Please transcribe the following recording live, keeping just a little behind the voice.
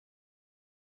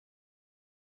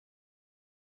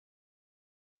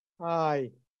Hi,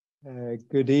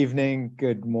 good evening,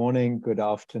 good morning, good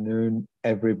afternoon,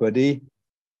 everybody.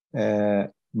 My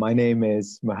name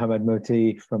is Mohamed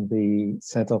Moti from the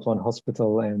Saint-Antoine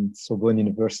Hospital and Sorbonne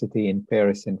University in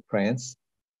Paris, in France.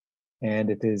 And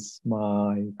it is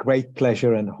my great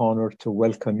pleasure and honor to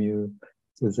welcome you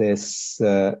to this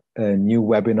new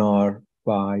webinar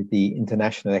by the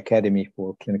International Academy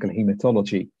for Clinical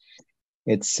Hematology.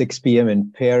 It's 6 p.m.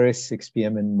 in Paris, 6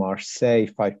 p.m. in Marseille,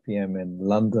 5 p.m. in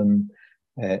London,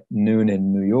 noon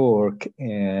in New York.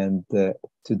 And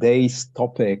today's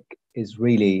topic is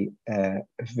really a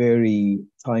very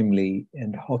timely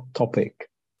and hot topic.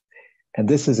 And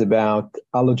this is about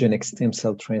allogeneic stem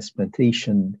cell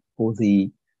transplantation for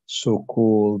the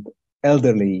so-called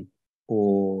elderly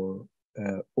or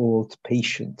old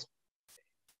patient.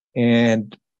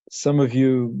 And some of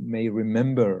you may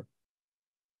remember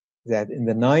that in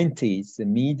the 90s, the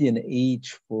median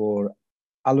age for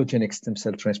allogeneic stem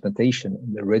cell transplantation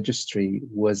in the registry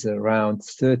was around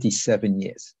 37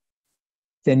 years.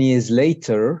 10 years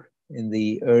later, in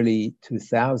the early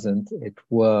 2000s, it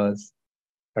was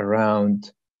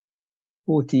around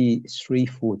 43,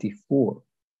 44.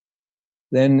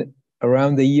 Then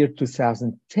around the year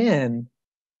 2010,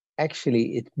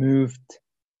 actually it moved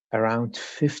around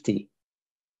 50.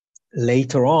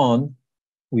 Later on,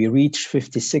 we reached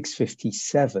 56,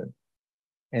 57.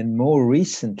 And more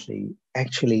recently,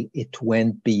 actually, it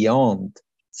went beyond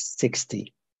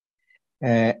 60.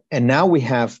 And now we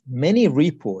have many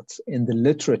reports in the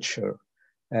literature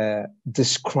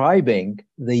describing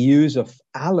the use of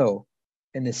allo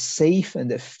in a safe and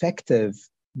effective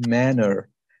manner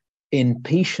in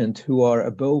patients who are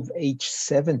above age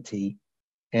 70.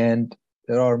 And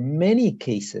there are many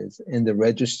cases in the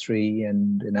registry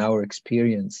and in our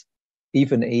experience,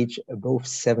 even age above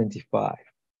 75.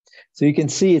 So you can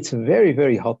see it's a very,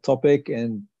 very hot topic,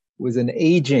 and with an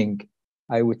aging,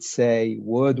 I would say,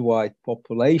 worldwide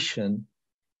population,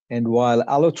 and while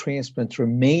allotransplant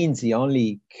remains the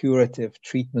only curative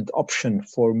treatment option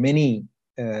for many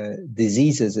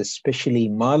diseases, especially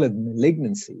mild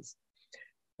malignancies,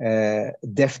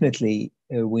 definitely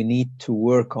we need to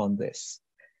work on this.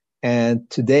 And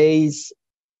today's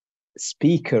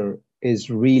speaker is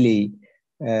really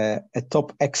a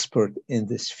top expert in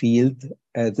this field.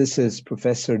 This is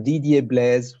Professor Didier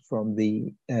Blaise from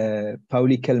the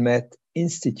Paoli-Calmette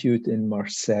Institute in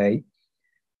Marseille,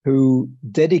 who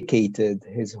dedicated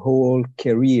his whole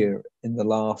career in the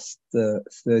last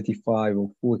 35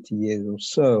 or 40 years or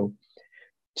so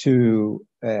to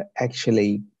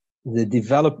actually the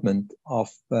development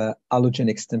of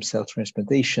allogeneic stem cell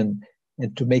transplantation.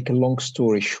 And to make a long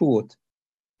story short,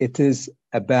 it is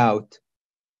about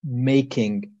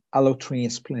making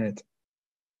allotransplant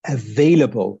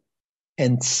available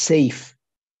and safe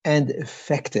and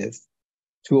effective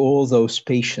to all those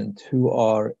patients who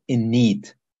are in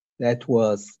need. That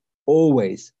was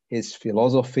always his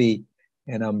philosophy,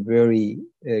 and I'm very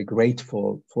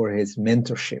grateful for his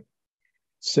mentorship.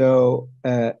 So,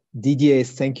 Didier,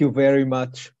 thank you very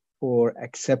much for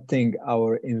accepting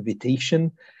our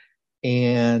invitation,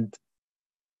 and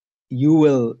you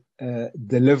will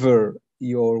deliver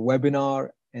your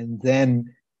webinar, and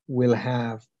then we'll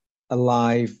have a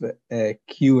live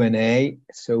Q&A.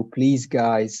 So please,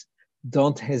 guys,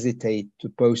 don't hesitate to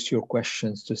post your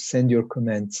questions, to send your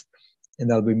comments,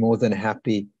 and I'll be more than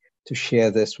happy to share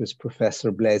this with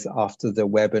Professor Blaise after the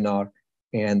webinar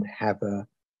and have a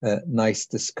nice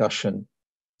discussion.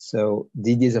 So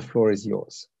Didier, the floor is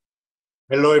yours.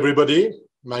 Hello, everybody.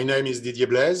 My name is Didier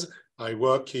Blaise. I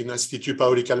work in Institut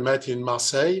Paoli-Calmette in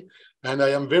Marseille, and I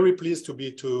am very pleased to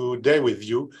be today with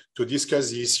you to discuss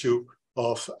the issue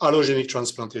of allogenic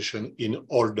transplantation in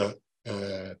older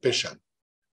patients.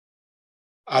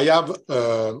 I have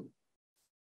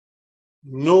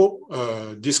no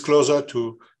disclosure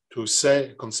to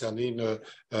say concerning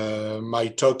my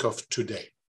talk of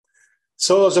today.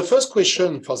 So the first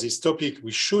question for this topic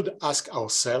we should ask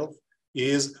ourselves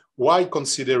is why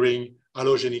considering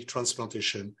allogenic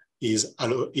transplantation is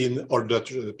in older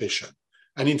patients.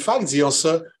 And in fact, the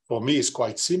answer for me is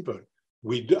quite simple.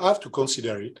 We have to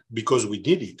consider it because we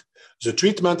need it. The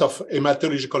treatment of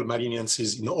hematological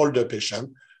malignancies in older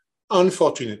patients,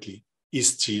 unfortunately, is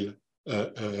still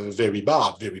very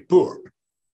bad, very poor.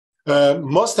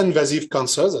 Most invasive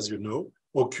cancers, as you know,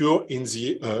 occur in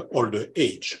the older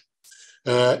age.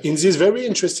 In this very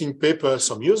interesting paper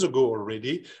some years ago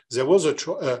already, there was a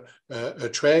trial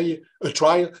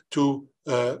to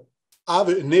have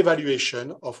an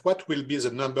evaluation of what will be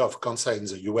the number of cancer in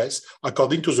the US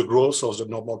according to the growth of the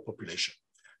normal population.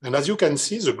 And as you can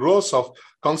see, the growth of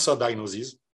cancer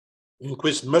diagnosis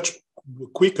increased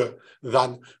quicker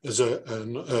than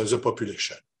the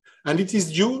population. And it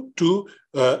is due to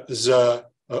the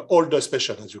older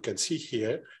patients, as you can see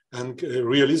here, and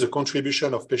really the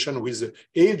contribution of patients with the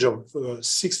age of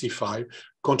 65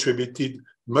 contributed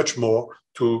much more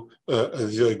to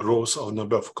the growth of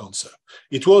number of cancer.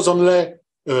 It was only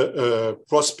a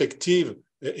prospective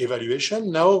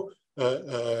evaluation. Now,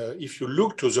 if you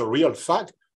look to the real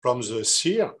fact from the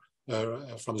SEER,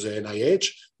 from the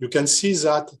NIH, you can see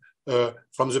that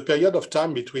from the period of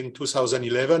time between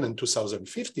 2011 and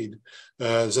 2015,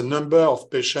 the number of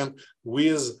patients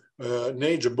with an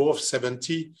age above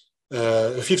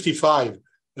 55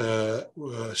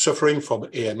 suffering from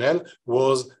AML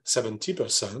was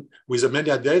 70%, with a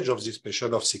median age of this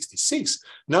patient of 66.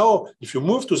 Now, if you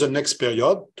move to the next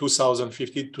period,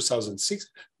 2015,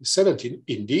 2017,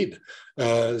 indeed,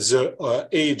 the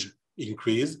age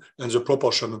increased and the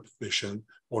proportion of patients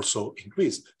also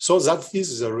increased. So that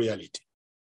is the reality.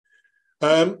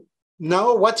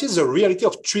 Now, what is the reality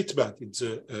of treatment in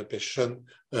the patient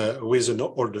with an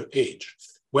older age?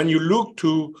 When you look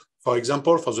to, for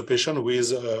example, for the patient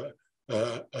with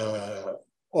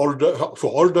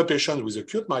older patients with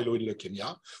acute myeloid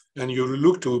leukemia, and you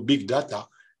look to big data,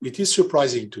 it is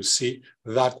surprising to see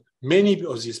that many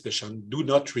of these patients do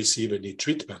not receive any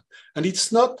treatment. And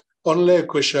it's not only a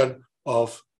question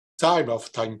of time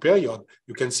period.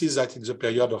 You can see that in the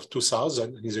period of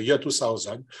 2000, in the year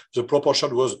 2000, the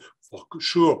proportion was for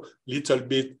sure little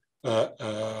bit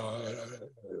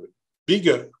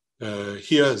bigger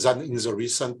here than in the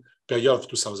recent period of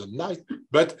 2009,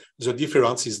 but the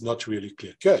difference is not really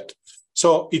clear-cut.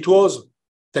 So it was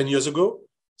 10 years ago.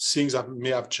 Things that may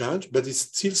have changed, but it's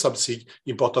still something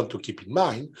important to keep in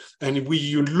mind. And if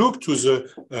you look to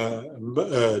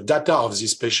the data of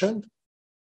this patient,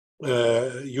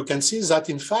 you can see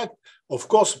that, in fact, of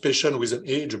course, a patient with an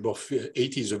age above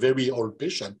 80 is a very old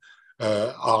patient,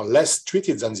 are less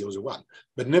treated than the other one.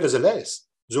 But nevertheless,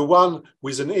 the one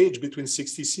with an age between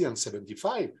 63 and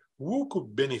 75, who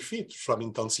could benefit from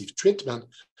intensive treatment,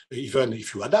 even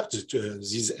if you adapt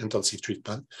these intensive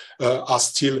treatment, are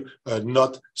still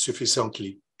not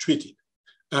sufficiently treated.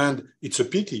 And it's a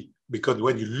pity, because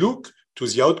when you look to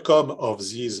the outcome of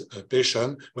these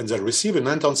patients, when they receive an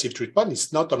intensive treatment,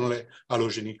 it's not only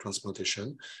allogeneic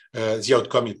transplantation, the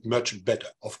outcome is much better.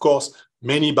 Of course,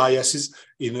 many biases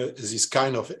in this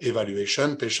kind of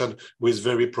evaluation. Patients with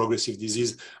very progressive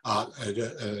disease are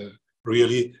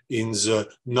really in the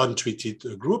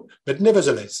non-treated group, but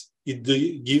nevertheless, it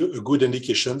gives a good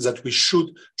indication that we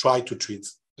should try to treat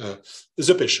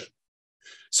the patient.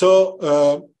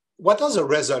 So what are the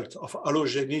results of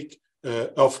allogeneic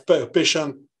of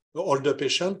older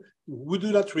patient who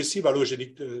do not receive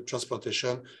allogeneic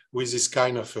transplantation with this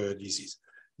kind of disease?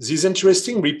 This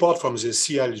interesting report from the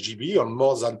CLGB on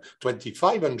more than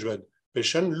 2,500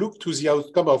 patients looked to the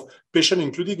outcome of patients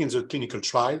included in the clinical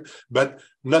trial, but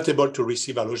not able to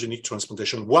receive allogeneic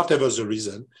transplantation, whatever the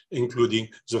reason, including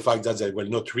the fact that they will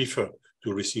not refer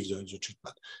to receive the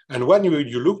treatment. And when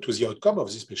you look to the outcome of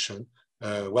this patient,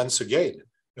 once again,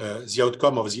 the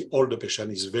outcome of the older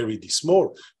patient is very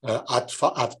dismal at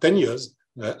 10 years,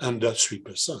 under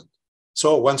 3%.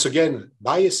 So once again,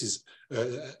 biases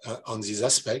on this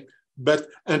aspect, but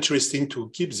interesting to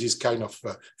keep these kind of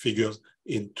figures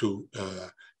in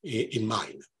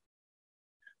mind.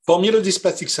 For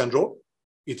myelodysplastic syndrome,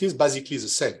 it is basically the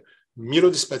same.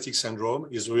 Myelodysplastic syndrome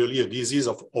is really a disease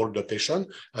of older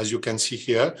patients, as you can see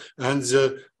here, and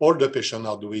the older patients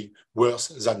are doing worse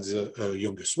than the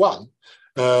youngest one.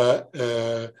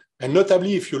 And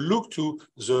notably, if you look to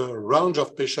the range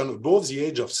of patients above the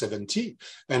age of 70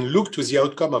 and look to the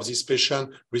outcome of this patient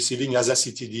receiving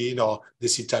azacitidine or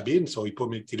decitabine, so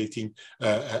hypomethylating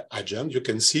agent, you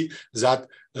can see that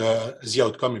the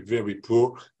outcome is very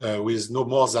poor, with no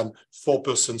more than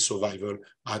 4% survival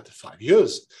at 5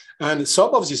 years. And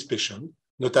some of these patients,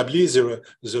 notably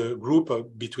the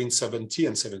group between 70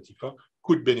 and 75,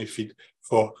 could benefit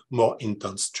for more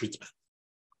intense treatment.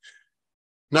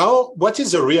 Now, what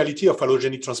is the reality of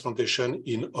allogeneic transplantation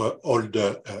in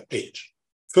older age?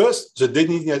 First, the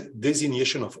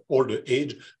designation of older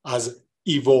age has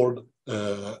evolved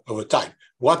over time.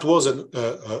 What was an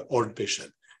old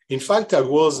patient? In fact, I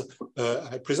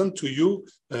present to you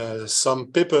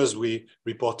some papers we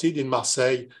reported in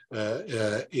Marseille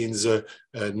in the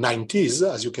 90s,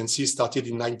 as you can see, started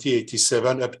in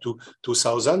 1987 up to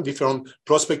 2000, different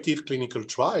prospective clinical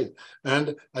trials.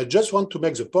 And I just want to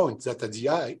make the point that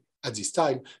at this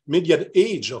time, median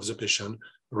age of the patient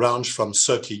ranged from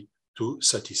 30 to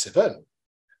 37.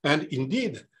 And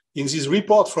indeed, in this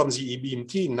report from the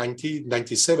EBMT in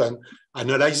 1997,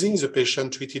 analyzing the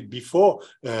patient treated before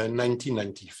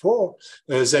 1994,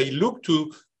 they looked to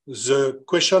the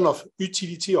question of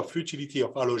futility of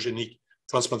allogenic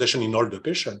transplantation in older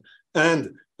patient.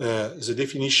 And the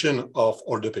definition of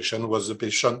older patient was the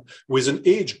patient with an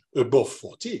age above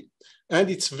 40. And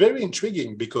it's very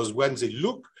intriguing because when they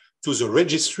look to the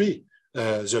registry,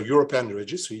 the European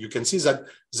registry, you can see that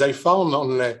they found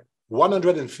only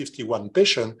 151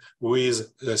 patients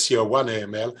with CR1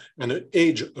 AML and an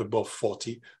age above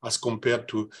 40 as compared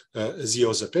to the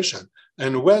other patient.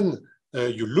 And when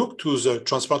you look to the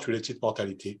transplant-related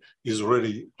mortality is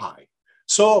really high.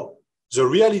 So the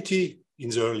reality in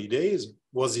the early days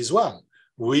was this one.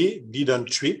 We didn't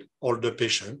treat all the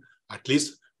patients, at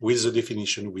least with the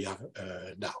definition we have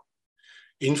now.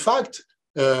 In fact,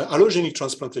 allogenic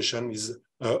transplantation is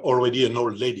already an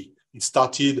old lady. It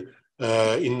started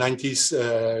in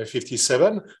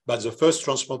 1957, but the first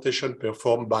transplantation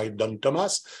performed by Don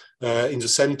Thomas. In the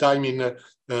same time in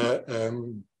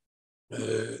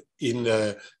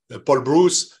Paul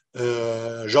Bruce,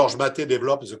 Georges Maté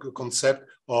developed the concept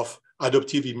of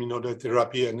adoptive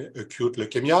immunotherapy and acute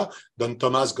leukemia. Don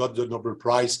Thomas got the Nobel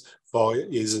Prize for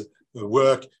his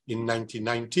work in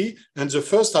 1990, and the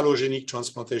first allogenic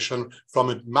transplantation from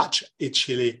a matched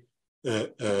HLA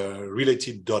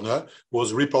related donor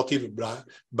was reported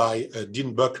by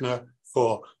Dean Buckner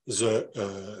for the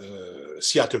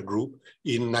Seattle group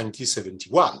in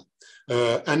 1971.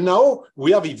 And now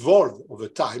we have evolved over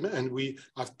time, and we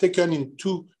have taken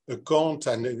into account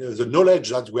and the knowledge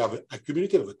that we have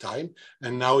accumulated over time,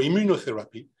 and now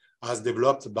immunotherapy, as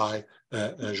developed by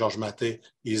Georges Maté,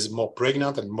 is more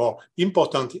pregnant and more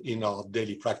important in our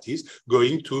daily practice,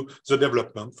 going to the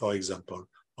development, for example,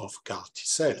 of CAR T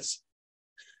cells.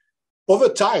 Over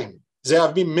time, there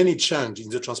have been many changes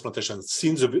in the transplantation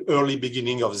since the early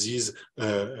beginning of this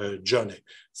journey.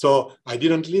 So I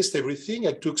didn't list everything.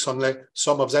 I took only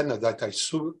some of them that I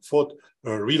thought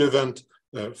relevant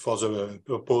for the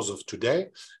purpose of today,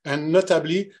 and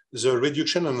notably the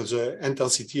reduction and the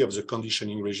intensity of the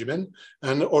conditioning regimen,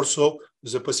 and also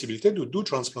the possibility to do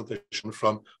transplantation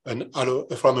from an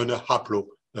haplo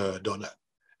donor.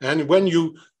 And when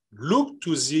you look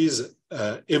to this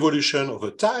evolution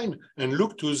over time and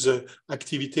look to the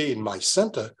activity in my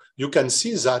center, you can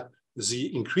see that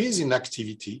the increase in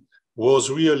activity was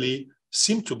really,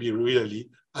 seemed to be really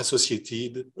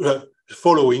associated,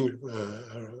 following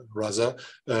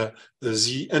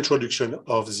the introduction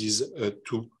of these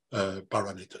two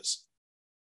parameters.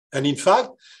 And in fact,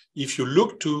 if you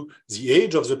look to the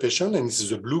age of the patient, and this is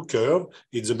the blue curve,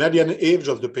 it's the median age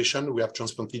of the patient we have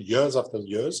transplanted years after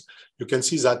years. You can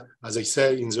see that, as I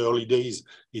say, in the early days,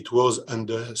 it was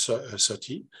under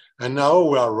 30, and now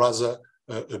we are rather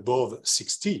above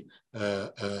 60.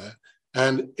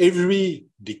 And every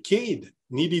decade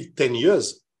needed 10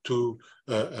 years to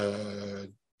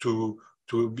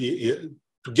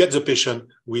get the patient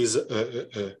with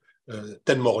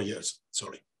 10 more years,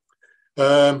 sorry.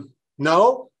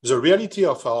 Now, the reality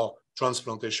of our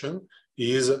transplantation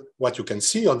is what you can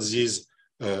see on this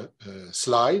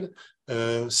slide.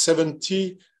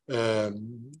 Only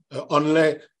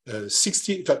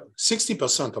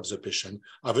 60% of the patients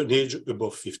have an age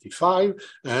above 55,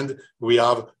 and we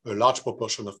have a large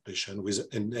proportion of patients with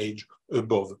an age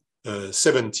above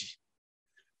 70.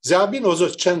 There have been other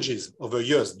changes over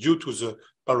years due to the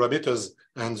parameters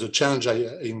and the change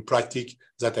in practice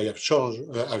that I have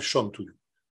shown to you.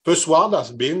 First one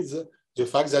has been the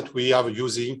fact that we are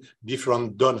using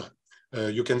different donors.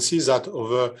 You can see that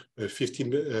over a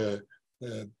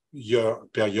 15-year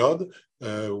period,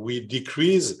 we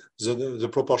decrease the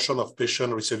proportion of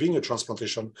patients receiving a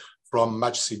transplantation from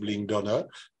matched sibling donor,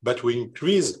 but we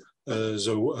increase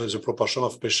the proportion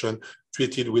of patients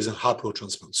treated with a haplo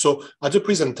transplant. So at the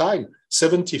present time,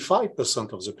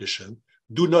 75% of the patients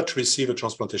do not receive a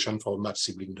transplantation from a matched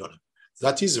sibling donor.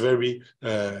 That is very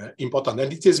important,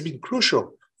 and it has been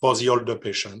crucial for the older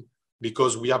patient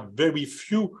because we have very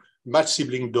few matched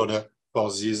sibling donors for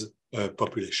this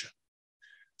population.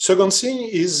 Second thing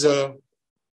is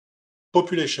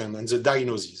population and the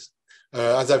diagnosis.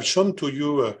 As I've shown to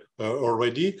you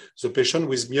already, the patient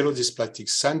with myelodysplastic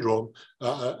syndrome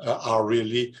are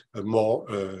really more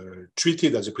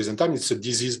treated at the present time. It's a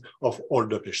disease of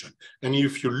older patients. And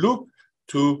if you look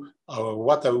to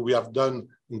what we have done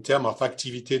in terms of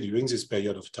activity during this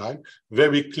period of time,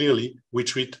 very clearly we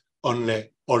treat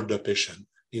only older patients.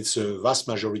 It's a vast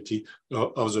majority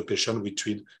of the patients we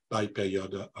treat by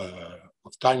period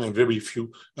of time, and very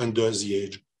few under the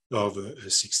age of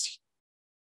 60.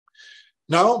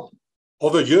 Now,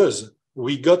 over years,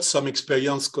 we got some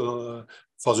experience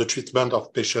for the treatment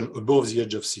of patients above the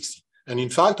age of 60. And in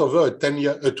fact, over a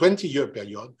 20-year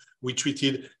period, we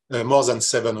treated more than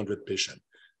 700 patients.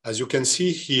 As you can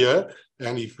see here,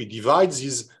 and if we divide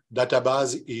this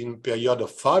database in period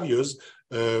of 5 years,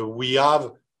 we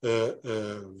have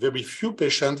very few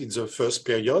patients in the first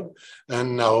period,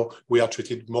 and now we are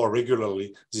treated more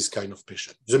regularly this kind of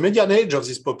patient. The median age of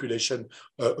this population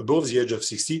above the age of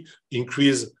 60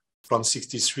 increased from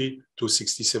 63 to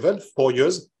 67, 4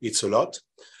 years, it's a lot.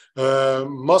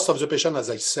 Most of the patients, as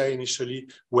I say initially,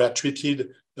 were treated,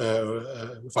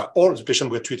 all the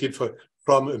patients were treated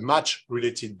from a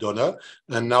match-related donor,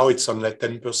 and now it's only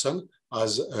 10%,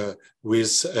 as with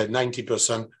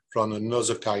 90% from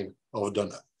another kind of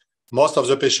donor. Most of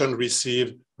the patients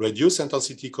received reduced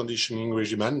intensity conditioning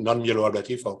regimen,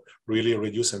 non-myeloablative or really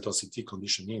reduced intensity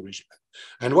conditioning regimen.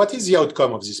 And what is the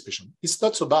outcome of this patient? It's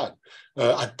not so bad.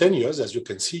 At 10 years, as you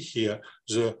can see here,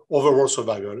 the overall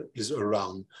survival is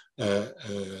around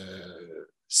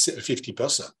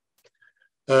 50%.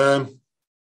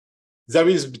 There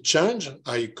is a change.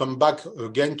 I come back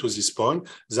again to this point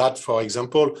that, for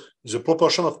example, the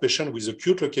proportion of patients with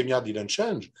acute leukemia didn't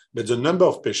change, but the number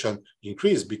of patients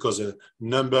increased because the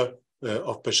number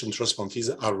of patient transplantees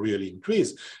are really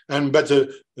increased. But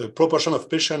the proportion of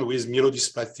patients with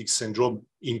myelodysplastic syndrome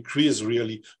increased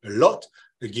really a lot,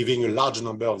 giving a large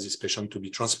number of these patients to be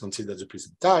transplanted at the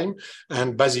present time.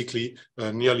 And basically,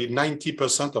 nearly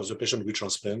 90% of the patients we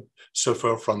transplant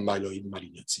suffer from myeloid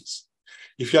malignancies.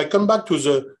 If I come back to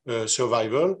the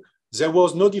survival, there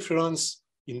was no difference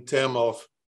in terms of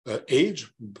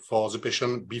age for the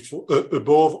patient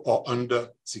above or under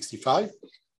 65.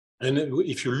 And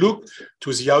if you look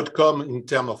to the outcome in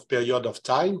terms of period of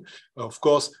time, of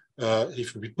course,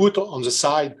 if we put on the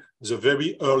side the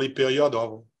very early period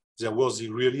of there was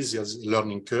really the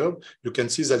learning curve, you can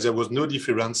see that there was no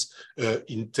difference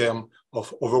in terms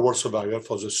of overall survival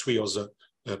for the 3 years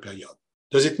period.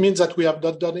 Does it mean that we have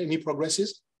not done any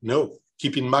progresses? No.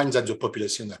 Keep in mind that the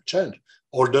population has changed.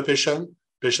 Older patient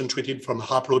treated from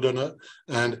haplodonor,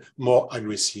 and more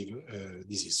aggressive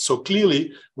disease. So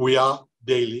clearly, we are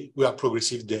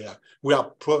progressive there.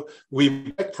 We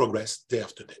make progress day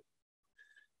after day.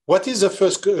 What is the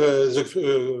first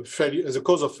the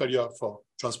cause of failure for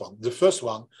transplant? The first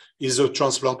one is a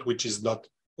transplant which is not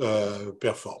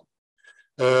performed.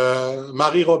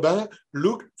 Marie Robin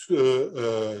looked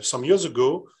some years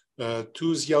ago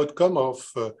to the outcome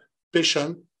of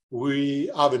patients.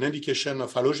 We have an indication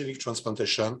of allogeneic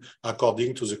transplantation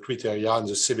according to the criteria and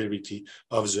the severity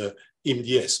of the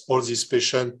MDS. All these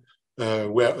patients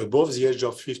were above the age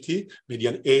of 50,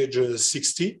 median age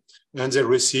 60, and they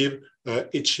received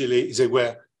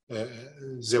HLA.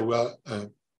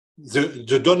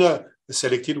 The donor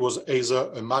selected was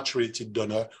either a match-related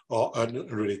donor or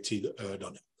unrelated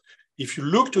donor. If you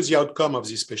look to the outcome of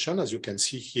this patient, as you can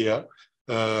see here,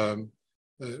 there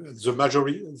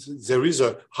is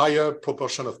a higher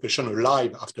proportion of patients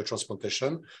alive after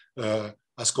transplantation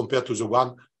as compared to the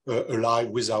one alive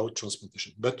without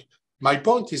transplantation. But my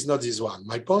point is not this one.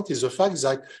 My point is the fact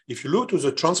that if you look to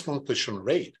the transplantation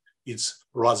rate, it's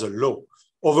rather low.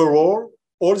 Overall,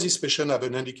 all these patients have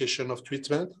an indication of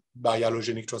treatment by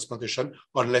allogeneic transplantation,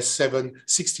 unless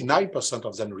 69%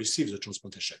 of them receive the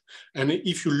transplantation. And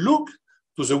if you look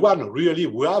to the one really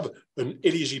who have an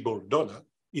eligible donor,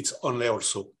 it's only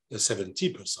also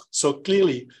 70%. So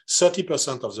clearly,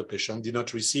 30% of the patients did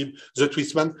not receive the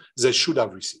treatment they should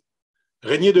have received.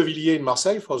 Régnier de Villiers in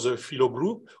Marseille for the Philo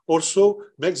group also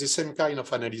makes the same kind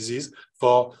of analysis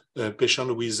for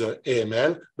patients with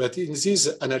AML, but in this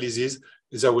analysis,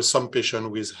 there was some patient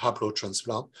with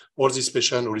haplotransplant. All these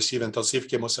patients receive intensive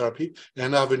chemotherapy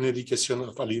and have an indication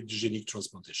of allogeneic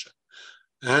transplantation.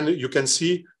 And you can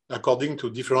see, according to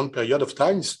different period of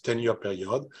time, 10-year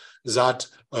period, that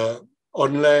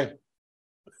only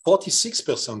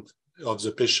 46% of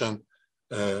the patients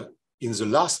in the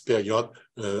last period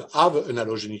have an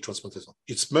allogeneic transplantation.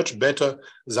 It's much better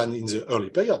than in the early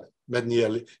period, but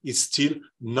nearly it's still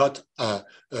not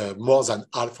more than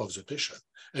half of the patient.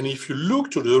 And if you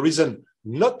look to the reason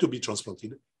not to be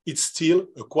transplanted, it's still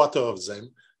a quarter of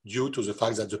them due to the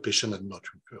fact that the patient had not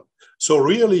recurred. So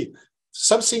really,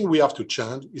 something we have to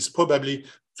change is probably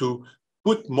to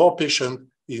put more patients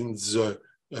in the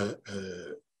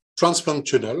transplant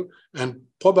tunnel and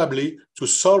probably to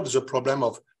solve the problem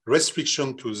of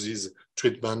restriction to this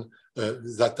treatment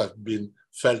that have been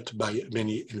felt by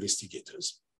many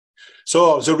investigators.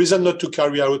 So the reason not to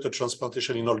carry out a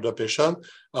transplantation in older patients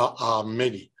are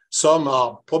many. Some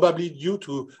are probably due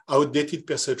to outdated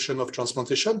perception of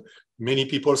transplantation. Many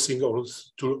people think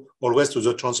always to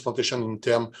the transplantation in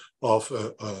terms of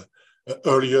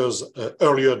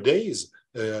earlier days.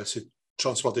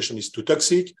 Transplantation is too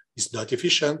toxic, it's not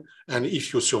efficient, and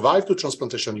if you survive to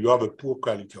transplantation, you have a poor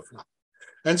quality of life.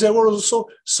 And there were also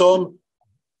some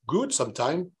good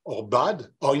sometimes, or bad,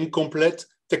 or incomplete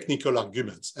technical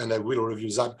arguments, and I will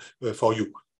review that for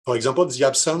you. For example, the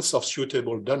absence of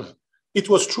suitable donor. It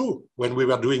was true when we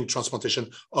were doing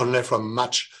transplantation only from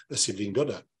matched sibling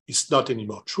donor. It's not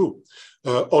anymore true.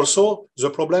 Also, the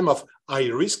problem of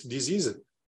high-risk disease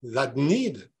that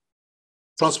need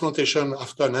transplantation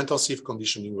after an intensive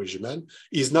conditioning regimen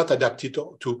is not adapted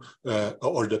to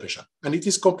older patients. And it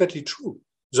is completely true.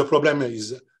 The problem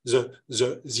is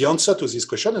the answer to this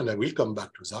question, and I will come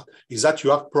back to that, is that you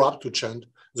have perhaps to change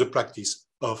the practice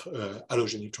of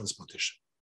allogenic transplantation.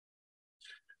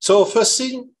 So first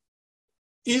thing,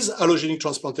 is allogenic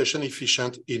transplantation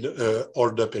efficient in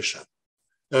older patients?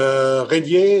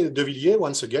 De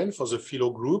once again, for the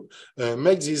Philo group,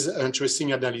 makes this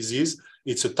interesting analysis.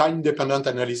 It's a time-dependent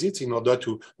analysis in order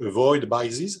to avoid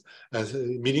biases,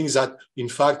 meaning that, in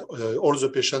fact, all the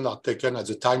patients are taken at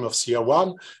the time of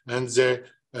CR1, and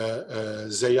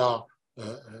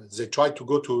they try to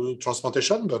go to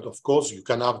transplantation, but of course, you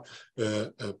can have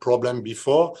a problem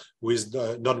before with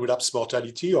non-relapse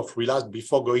mortality of relapse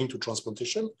before going to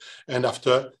transplantation, and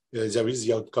after there is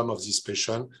the outcome of this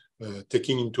patient,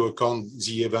 taking into account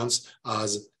the events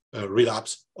as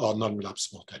relapse or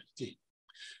non-relapse mortality.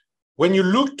 When you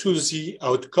look to the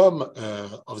outcome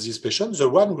of these patients, the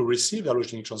ones who receive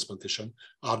allogenic transplantation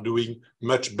are doing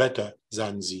much better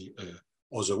than the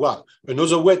other one.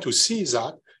 Another way to see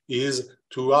that is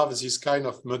to have this kind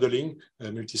of modeling,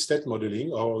 multi-state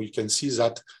modeling, or you can see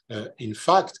that, in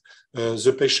fact,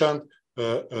 the patient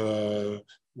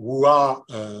who are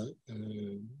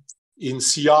in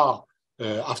CR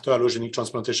after allogenic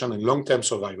transplantation and long-term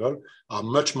survival are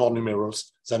much more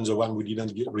numerous than the one who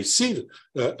didn't receive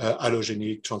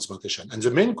allogenic transplantation. And the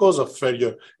main cause of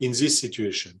failure in this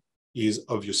situation is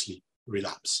obviously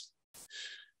relapse.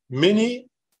 Many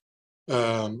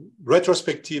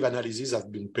retrospective analyses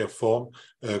have been performed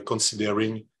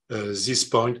considering this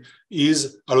point.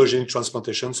 Is allogenic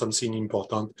transplantation something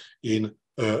important in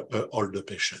older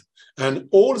patients? And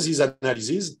all these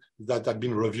analyses that have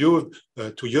been reviewed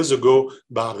 2 years ago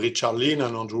by Richard Lynn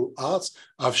and Andrew Hartz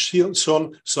have shown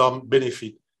some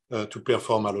benefit to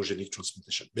perform allogenic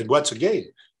transplantation. But once again,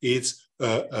 it's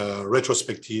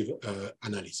retrospective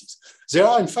analysis. There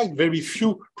are, in fact, very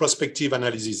few prospective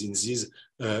analyses in this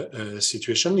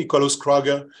situation. Nicholas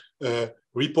Krager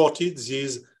reported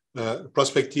this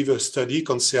prospective study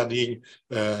concerning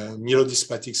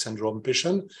myelodysplastic syndrome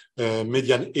patient,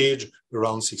 median age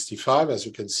around 65, as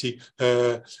you can see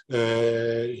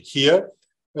here.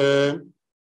 When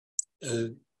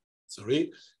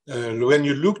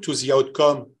you look to the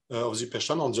outcome of the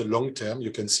patient on the long term,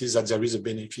 you can see that there is a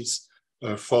benefit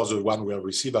for the one who have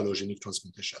received allogenic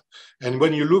transplantation. And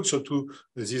when you look to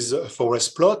this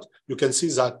forest plot, you can see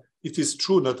that it is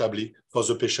true, notably for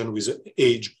the patient with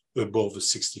age above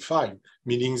 65,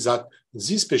 meaning that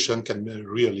this patient can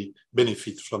really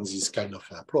benefit from this kind of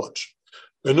approach.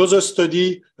 Another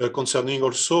study concerning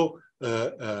also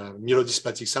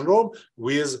myelodysplastic syndrome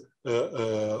with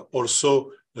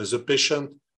also the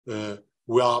patient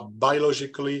who are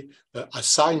biologically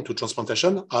assigned to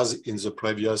transplantation, as in the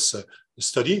previous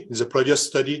study. In the previous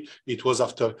study, it was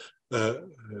after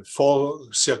 4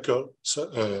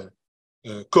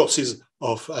 courses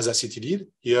of azacitidine.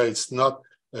 Here it's not,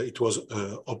 it was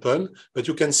open, but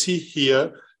you can see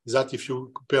here that if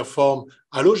you perform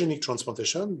allogenic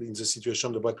transplantation in the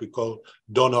situation of what we call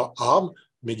donor arm,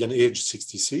 median age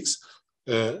 66,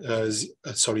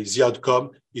 the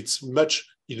outcome, it's much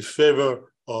in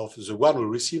favor of the one who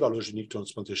receive allogenic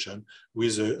transplantation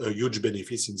with a huge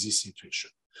benefit in this situation.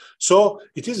 So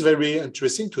it is very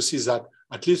interesting to see that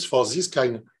at least for this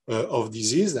kind of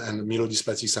disease and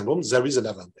myelodysplastic syndrome, there is an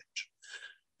advantage.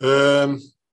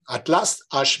 At last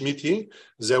ASH meeting,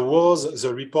 there was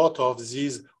the report of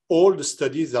these old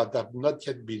studies that have not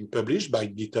yet been published by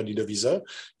Didier.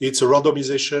 It's a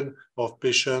randomization of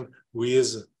patients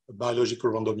with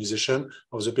biological randomization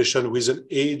of the patient with an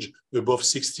age above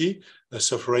 60,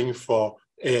 suffering for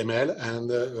AML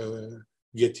and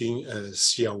getting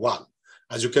CR1.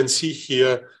 As you can see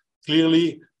here,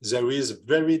 clearly there is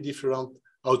very different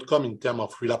outcome in terms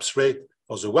of relapse rate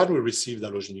for the one who received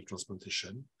allogenic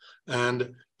transplantation,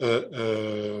 and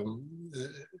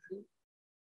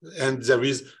there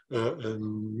is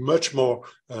much more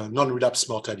non-relapse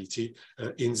mortality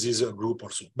in this group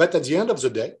also. But at the end of the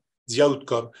day, the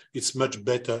outcome is much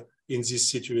better in this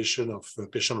situation of a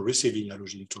patient receiving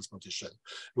allogenic transplantation,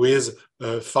 with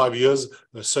 5 years,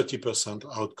 30%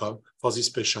 outcome for this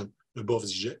patient above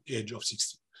the age of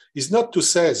 60. It's not to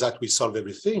say that we solve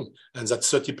everything and that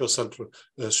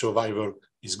 30% survival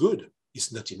is good.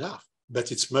 It's not enough,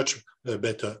 but it's much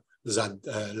better than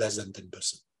less than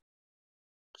 10%.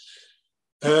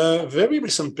 A very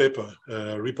recent paper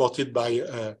reported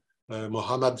by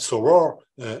Mohammad Soror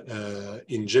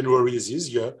in January this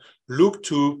year looked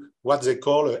to what they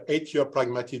call an 8-year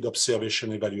pragmatic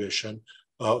observation evaluation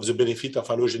of the benefit of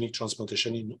allogenic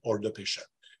transplantation in older patients.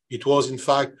 It was, in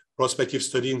fact, prospective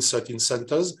study in 13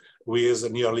 centers with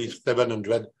nearly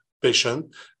 700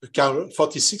 patients,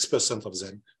 46% of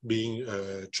them being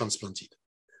transplanted.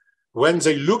 When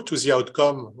they looked to the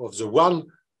outcome of the one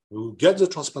who get the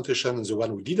transplantation and the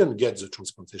one who didn't get the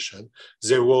transplantation,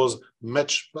 there was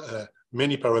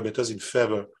many parameters in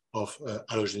favor of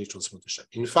allogenic transplantation.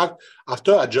 In fact,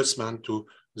 after adjustment to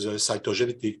the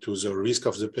cytogenetic, to the risk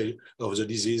of the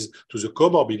disease, to the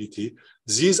comorbidity,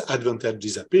 these advantages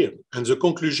disappeared. And the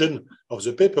conclusion of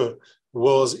the paper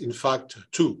was, in fact,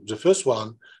 two. The first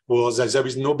one was that there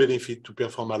is no benefit to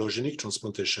perform allogenic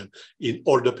transplantation in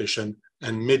older patients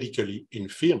and medically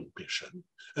infirm patients.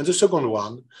 And the second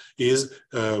one is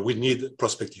we need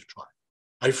prospective trial.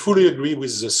 I fully agree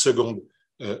with the second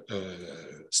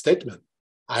statement.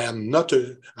 I'm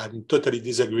totally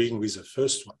disagreeing with the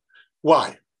first one.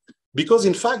 Why? Because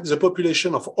in fact, the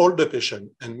population of older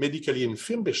patients and medically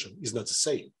infirm patients is not the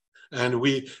same. And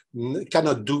we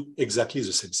cannot do exactly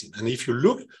the same thing. And if you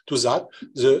look to that,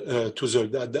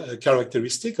 the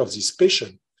characteristic of this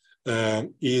patient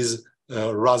is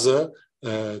rather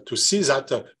to see that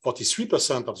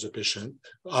 43% of the patients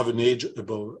have an age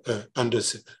above under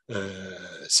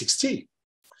 60.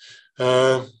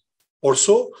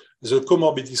 Also, the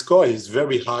comorbidity score is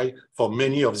very high for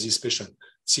many of these patients.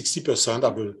 60%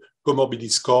 have a comorbidity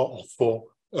score of 4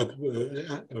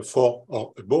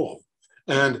 or above.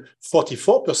 And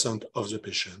 44% of the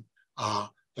patients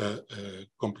are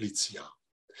complete CR.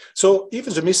 So if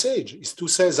the message is to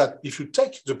say that if you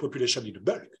take the population in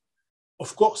bulk,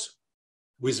 of course,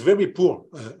 with very poor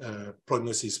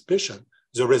prognosis patient,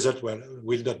 the result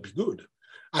will not be good.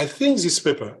 I think this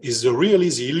paper is really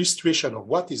the illustration of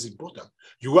what is important.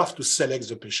 You have to select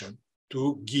the patient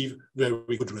to give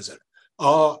very good result.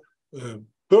 Our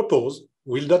purpose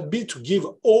will not be to give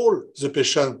all the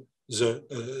patient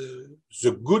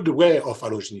the good way of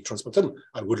allogenic transplantation.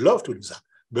 I would love to do that,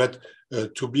 but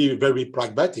to be very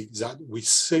pragmatic, that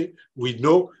we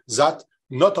know that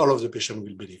not all of the patients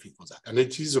will benefit from that. And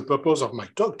it is the purpose of my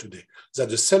talk today, that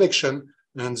the selection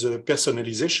and the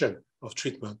personalization of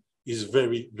treatment is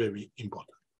very, very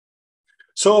important.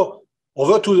 So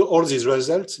over to all these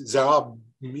results, there are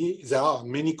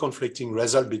many conflicting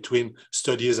results between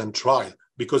studies and trial,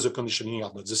 because the conditioning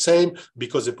are not the same,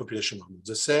 because the population are not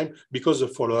the same, because the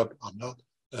follow-up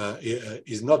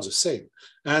is not the same.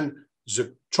 And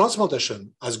the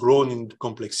transplantation has grown in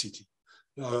complexity.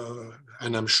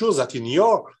 And I'm sure that in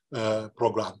your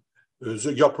program,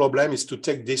 your problem is to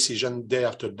take decision day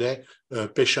after day,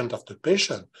 patient after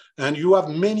patient. And you have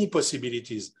many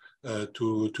possibilities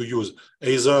to use,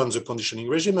 either on the conditioning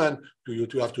regimen, you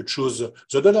have to choose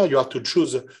the donor, you have to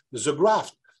choose the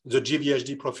graft, the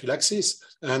GVHD prophylaxis,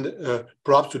 and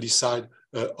perhaps to decide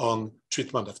on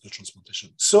treatment after transplantation.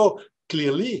 So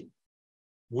clearly,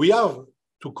 we have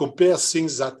to compare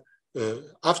things that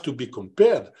have to be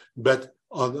compared, but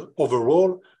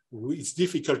overall, it's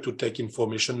difficult to take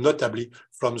information, notably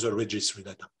from the registry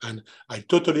data. And I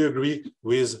totally agree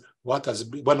with what has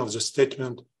been one of the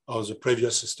statements of the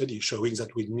previous study showing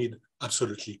that we need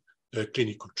absolutely a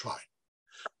clinical trial.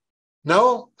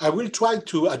 Now, I will try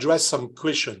to address some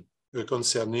questions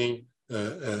concerning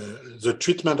the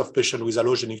treatment of patients with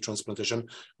allogenic transplantation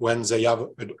when they have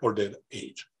an older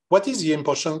age. What is the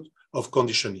importance of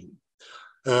conditioning?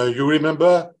 You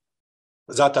remember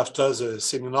that after the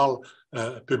seminal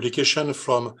publication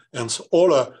from Ernst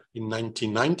Oehler in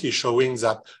 1990 showing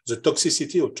that the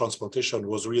toxicity of transplantation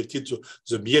was related to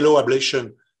the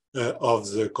myeloablation of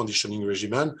the conditioning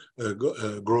regimen,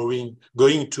 going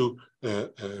to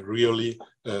really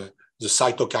the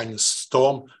cytokine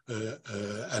storm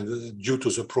and due to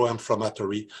the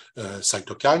pro-inflammatory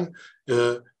cytokine.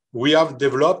 We have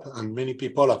developed, and many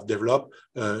people have developed,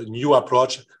 a new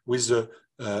approach with the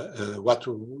what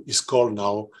is called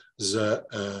now the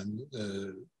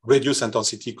reduced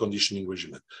intensity conditioning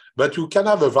regimen. But you can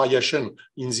have a variation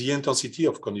in the intensity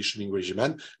of conditioning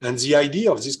regimen, and the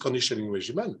idea of this conditioning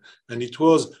regimen, and it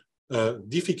was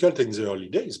difficult in the early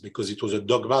days because it was a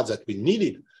dogma that we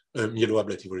needed a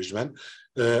myeloablative regimen.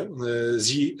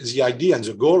 The idea and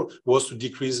the goal was to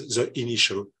decrease the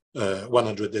initial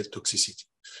 100-day toxicity.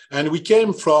 And we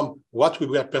came from what we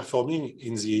were performing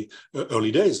in the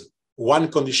early days, one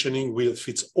conditioning will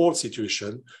fit all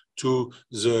situations to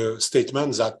the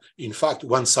statement that, in fact,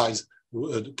 one size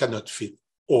cannot fit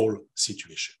all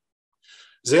situations.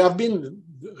 There have been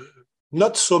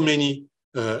not so many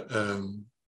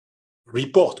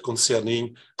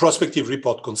prospective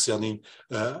report concerning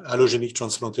allogenic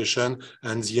transplantation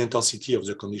and the intensity of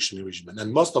the conditioning regimen.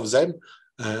 And most of them,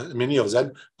 many of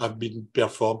them have been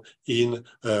performed in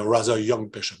rather young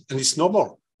patients. And it's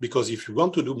normal, because if you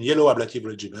want to do myeloablative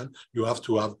regimen, you have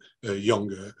to have a young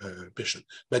patient.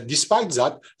 But despite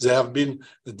that, there have been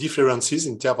differences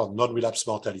in terms of non-relapse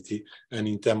mortality and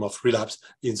in terms of relapse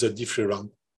in the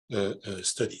different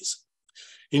studies.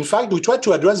 In fact, we try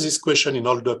to address this question in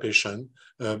older patients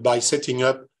by setting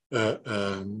up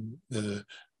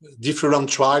different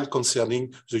trials concerning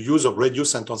the use of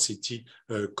reduced intensity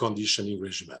conditioning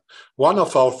regimen. One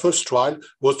of our first trials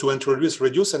was to introduce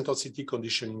reduced intensity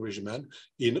conditioning regimen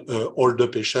in older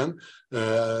patients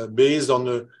based on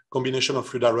a combination of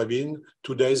fludarabine,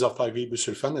 2 days of IV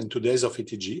busulfan, and 2 days of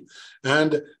ETG.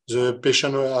 And the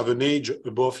patient have an age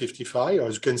above 55.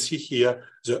 As you can see here,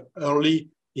 the early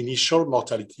initial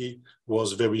mortality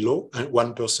was very low,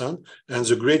 1%, and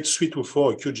the grade 3 to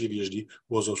 4 acute GVHD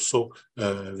was also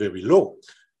very low.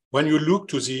 When you look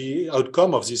to the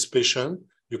outcome of this patient,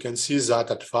 you can see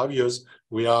that at 5 years,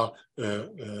 we are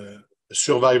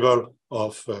survival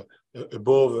of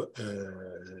above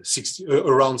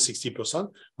around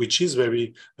 60%, which is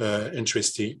very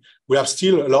interesting. We have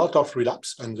still a lot of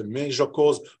relapse, and the major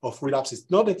cause of relapse is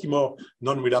not anymore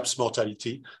non-relapse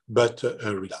mortality, but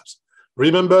relapse.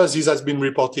 Remember, this has been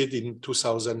reported in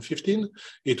 2015.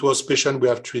 It was patient we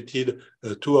have treated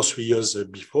 2 or 3 years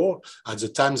before, at the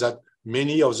time that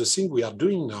many of the things we are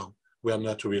doing now were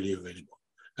not really available.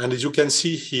 And as you can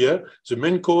see here, the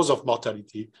main cause of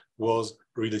mortality was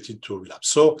related to relapse.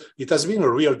 So it has been a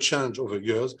real change over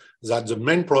years that the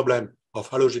main problem of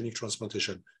allogenic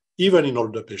transplantation, even in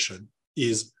older patients,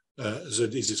 is the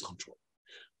disease control.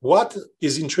 What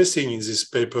is interesting in this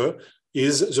paper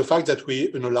is the fact that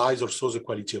we analyze also the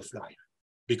quality of life.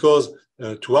 Because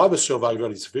to have a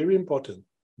survival is very important,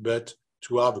 but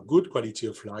to have a good quality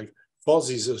of life for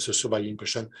this surviving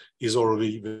patient is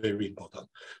already very important.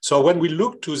 So when we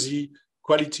look to the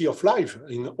quality of life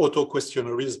in auto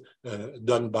questionnaires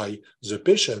done by the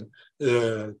patient,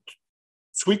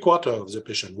 3/4 of the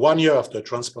patient, 1 year after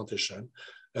transplantation,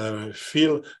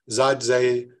 feel that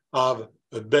they have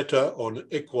a better or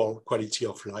equal quality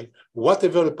of life,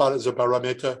 whatever the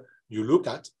parameter you look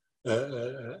at,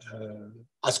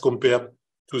 as compared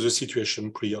to the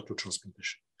situation prior to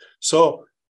transplantation. So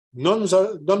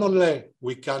not only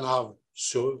we can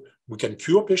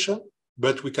cure patient,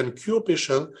 but we can cure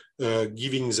patient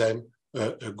giving them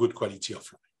a good quality of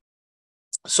life.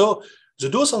 So the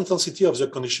dose intensity of the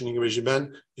conditioning regimen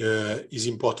is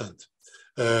important.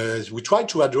 We try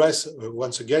to address,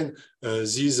 once again,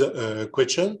 this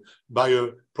question by a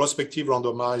prospective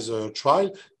randomized trial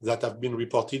that have been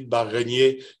reported by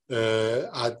Renier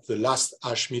at the last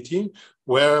ASH meeting,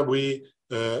 where we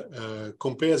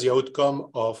compare the outcome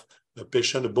of a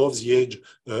patient above the age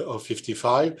of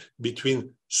 55 between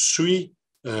 3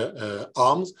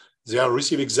 arms. They are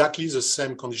receiving exactly the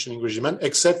same conditioning regimen,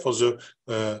 except for the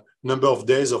number of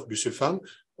days of busulfan.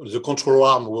 The control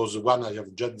arm was the one I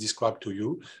have just described to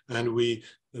you, and we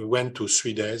went to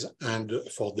 3 days and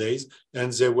 4 days,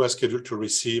 and they were scheduled to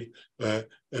receive a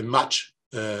match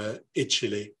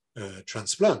HLA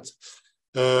transplant.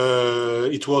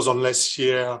 It was on less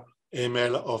year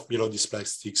ml of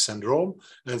myelodysplastic syndrome,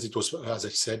 and it was, as I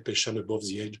said, patient above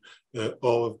the age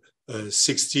of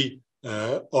 60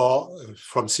 or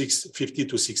from 50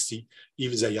 to 60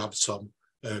 if they have some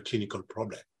clinical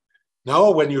problem.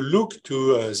 Now, when you look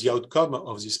to the outcome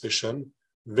of this patient,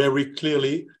 very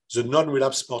clearly, the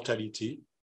non-relapse mortality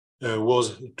was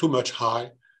too much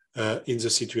high in the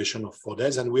situation of 4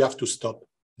 days, and we have to stop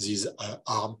this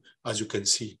arm, as you can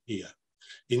see here.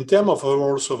 In terms of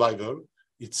overall survival,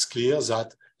 it's clear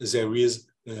that there is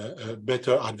a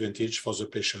better advantage for the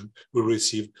patient who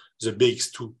received the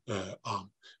BX2 arm.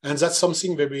 And that's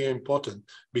something very important,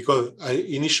 because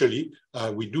initially,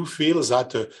 we do feel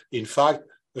that, in fact,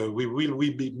 we will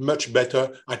be much better,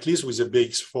 at least with the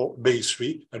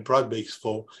BX3 and perhaps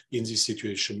BX4 in this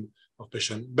situation of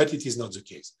patient, but it is not the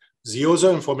case. The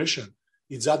other information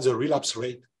is that the relapse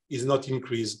rate is not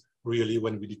increased really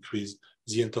when we decrease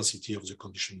the intensity of the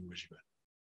conditioning regimen.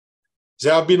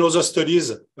 There have been other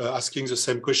studies asking the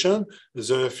same question.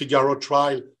 The Figaro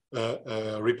trial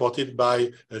reported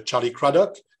by Charlie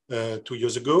Craddock 2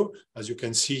 years ago. As you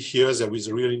can see here, there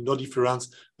is really no difference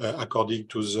according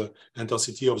to the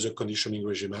intensity of the conditioning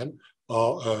regimen,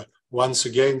 or once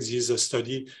again, this is a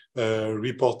study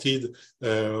reported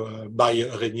by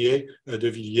Régnier de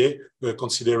Villiers,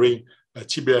 considering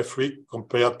TBI-free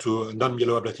compared to a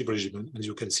non-myeloablative regimen. As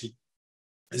you can see,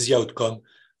 the outcome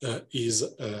is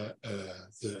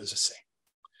the same.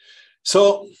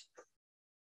 So,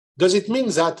 does it mean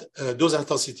that dose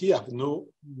intensity have no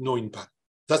impact?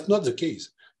 That's not the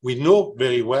case. We know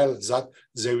very well that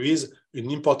there is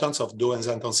an importance of dose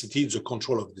intensity in the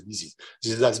control of the disease.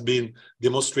 This has been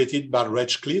demonstrated by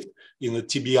Redcliffe in a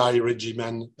TBI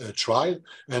regimen trial,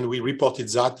 and we reported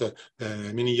that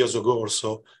many years ago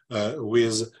also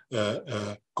with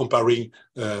comparing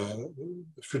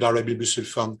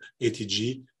fludarabine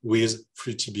ATG with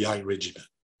free TBI regimen.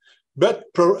 But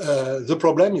the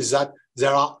problem is that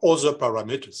there are other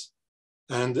parameters,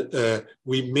 and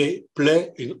we may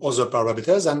play in other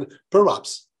parameters, and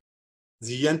perhaps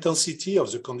the intensity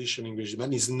of the conditioning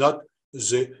regimen is not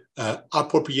the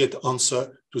appropriate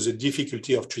answer to the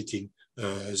difficulty of treating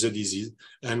the disease,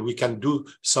 and we can do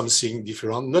something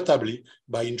different, notably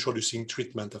by introducing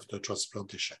treatment after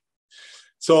transplantation.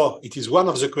 So it is one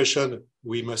of the questions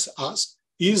we must ask,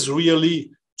 is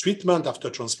really treatment after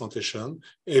transplantation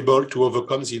able to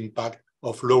overcome the impact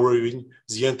of lowering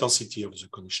the intensity of the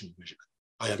conditioning regimen?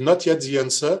 I have not yet the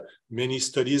answer. Many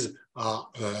studies are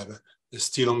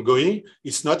still ongoing.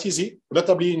 It's not easy,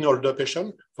 notably in older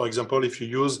patients. For example, if you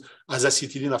use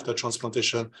azacitidine after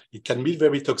transplantation, it can be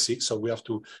very toxic. So we have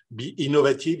to be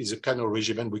innovative. It's a kind of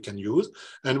regimen we can use.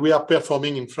 And we are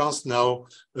performing in France now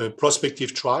a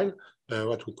prospective trial,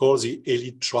 what we call the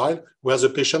ELITE trial, where the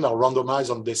patients are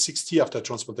randomized on day 60 after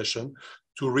transplantation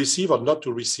to receive or not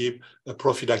to receive a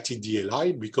prophylactic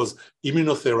DLI, because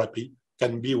immunotherapy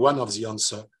can be one of the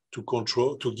answers to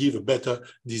control, to give a better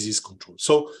disease control.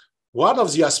 So one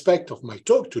of the aspects of my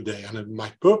talk today and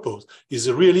my purpose is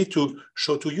really to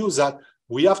show to you that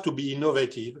we have to be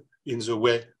innovative in the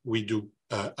way we do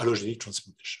allogeneic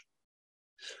transplantation.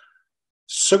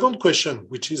 Second question,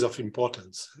 which is of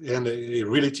importance and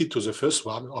related to the first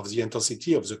one, of the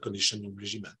intensity of the conditioning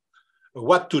regimen.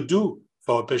 What to do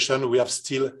for a patient who have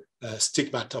still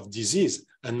stigma of disease,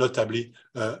 and notably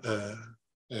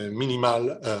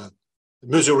minimal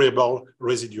measurable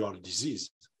residual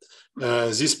disease.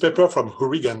 This paper from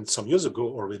Oregon some years ago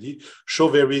already show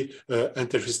very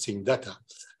interesting data,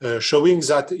 showing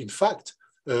that in fact,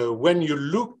 when you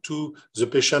look to the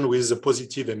patient with a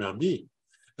positive MRD,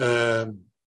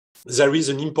 there is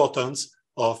an importance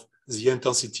of the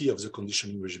intensity of the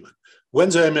conditioning regimen. When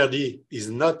the MRD is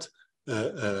not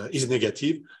is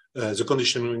negative, the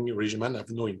conditioning regimen have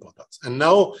no importance. And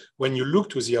now, when you look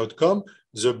to the outcome,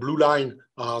 the blue line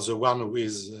are the one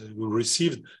who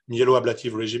received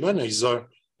myeloablative regimen, either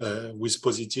with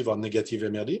positive or negative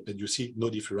MRD, and you see no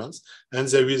difference. And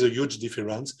there is a huge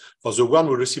difference for the one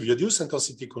who received reduced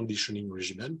intensity conditioning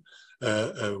regimen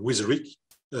with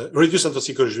reduced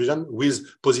intensity regimen with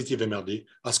positive MRD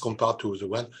as compared to the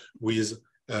one with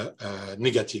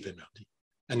negative MRD.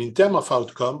 And in terms of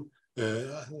outcome,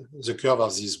 the curve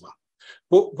is this one.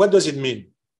 Well, what does it mean?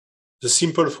 The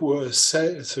simple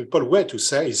way to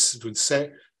say is to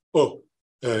say, oh,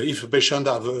 if a patient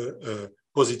have a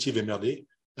positive MRD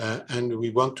and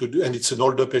we want to do, and it's an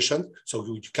older patient, so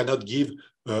we cannot give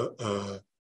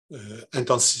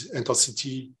intense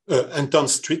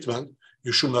treatment,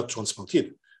 you should not transplant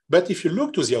it. But if you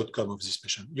look to the outcome of this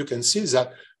patient, you can see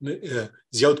that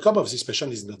the outcome of this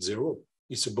patient is not zero.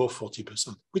 It's above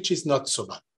 40%, which is not so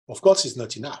bad. Of course, it's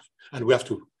not enough, and we have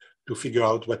to figure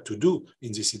out what to do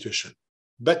in this situation.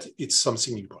 But it's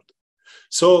something important.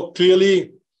 So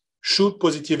clearly, should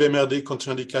positive MRD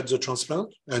contraindicate the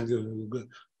transplant? And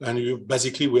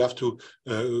basically, we have to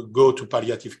go to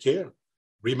palliative care.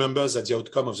 Remember that the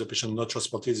outcome of the patient not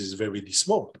transplanted is very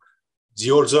small.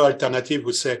 The other alternative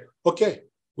would say, okay,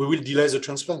 we will delay the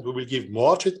transplant. We will give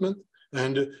more treatment,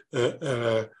 and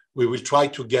we will try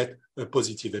to get a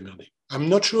positive MRD. I'm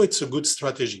not sure it's a good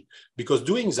strategy, because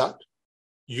doing that,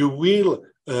 you will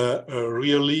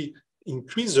really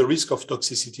increase the risk of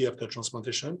toxicity after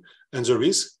transplantation, and the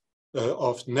risk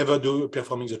of never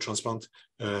performing the transplant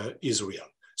is real.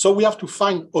 So we have to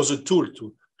find other tools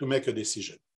to make a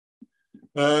decision.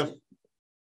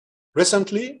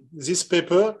 Recently, this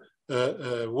paper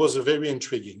was very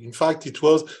intriguing. In fact, it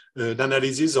was an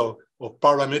analysis of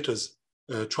parameters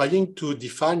trying to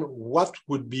define what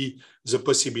would be the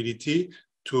possibility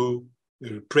to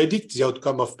predict the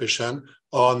outcome of patient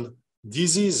on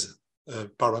disease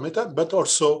parameter, but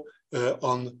also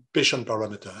on patient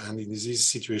parameter. And in this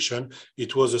situation,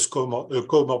 it was a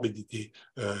comorbidity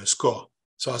score,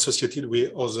 so associated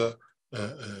with other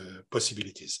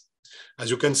possibilities. As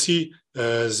you can see,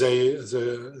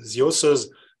 the authors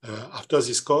after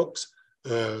this cohort,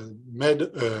 made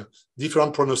a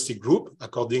different prognostic group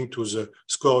according to the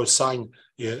score assigned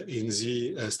in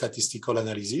the statistical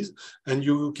analysis. And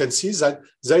you can see that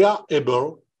they are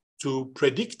able to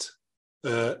predict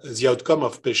the outcome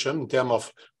of patients in terms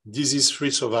of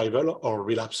disease-free survival or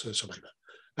relapse survival.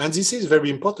 And this is very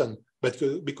important, but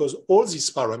because all these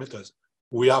parameters,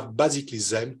 we have basically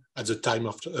them at the time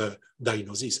of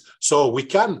diagnosis. So we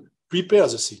can prepare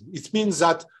the scene. It means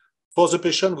that for the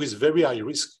patient with very high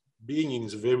risk, being in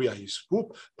the very high risk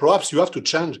group, perhaps you have to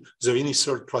change the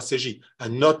initial strategy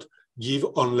and not give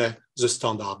only the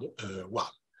standard one.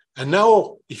 And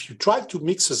now, if you try to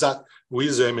mix that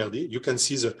with the MRD, you can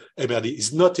see the MRD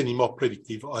is not anymore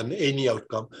predictive on any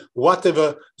outcome,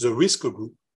 whatever the risk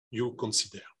group you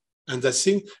consider. And I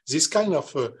think this kind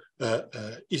of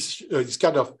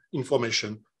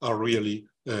information are really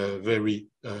very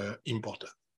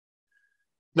important.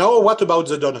 Now, what about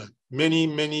the donor?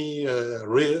 Many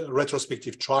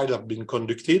retrospective trials have been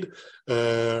conducted,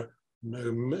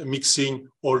 mixing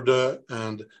older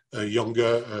and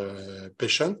younger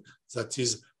patients. That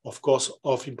is, of course,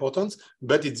 of importance,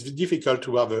 but it's difficult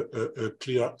to have a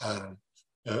clear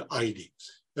idea.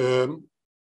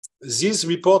 This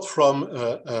report from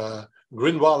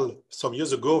Greenwald some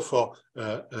years ago for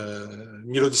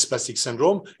myelodysplastic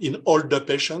syndrome in older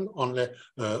patients, only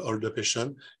older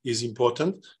patients, is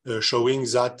important, showing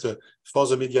that for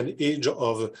the median age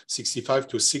of 65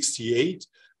 to 68,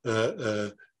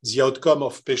 the outcome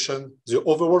of patients, the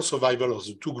overall survival of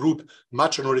the two groups,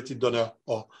 match unrelated donor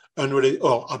or unrelated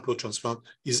or haplo transplant,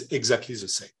 is exactly the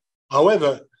same.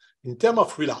 However, in terms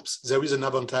of relapse, there is an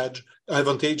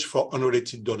advantage for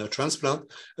unrelated donor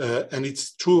transplant, and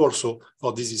it's true also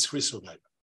for disease-free survival.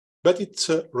 But it's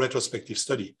a retrospective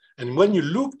study. And when you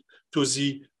look to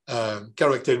the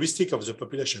characteristic of the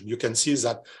population, you can see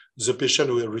that the patients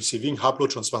who are receiving haplo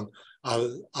transplant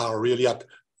are really at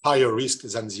higher risk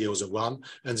than the other one,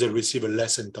 and they receive a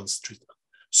less intense treatment.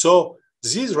 So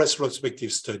this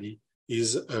retrospective study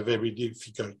is very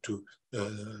difficult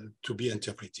to be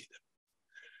interpreted.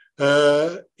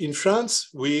 In France,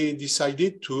 we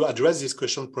decided to address this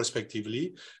question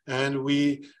prospectively, and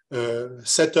we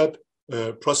set up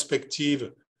a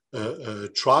prospective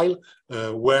trial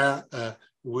where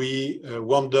we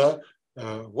wonder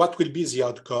what will be the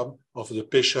outcome of the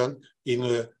patient in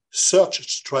a search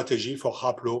strategy for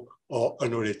haplo or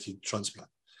unrelated transplant.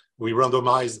 We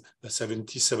randomized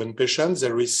 77 patients.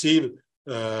 They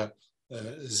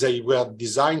were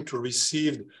designed to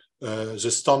receive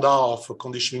the standard of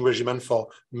conditioning regimen for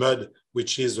MUD,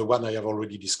 which is the one I have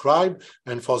already described.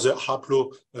 And for the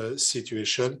haplo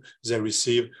situation, they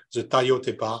received the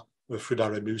Tayo-Tepa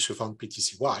fludarabine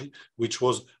PTCY, which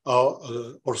was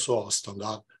also our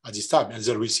standard at this time. And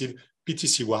they received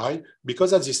PTCY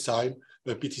because at this time,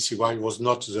 PTCY was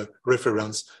not the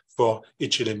reference for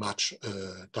HLA match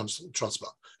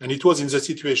transplant. And it was in the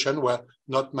situation where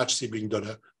not much sibling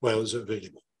donor was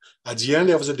available. At the end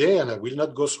of the day, and I will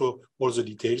not go through all the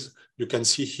details, you can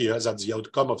see here that the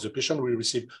outcome of the patient will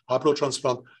receive haplo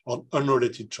transplant or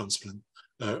unrelated transplant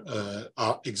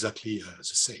are exactly the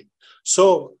same.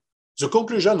 So the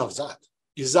conclusion of that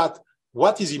is that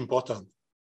what is important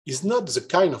is not the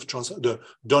kind of the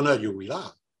donor you will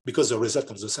have, because the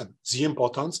result is the same. The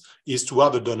importance is to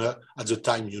have a donor at the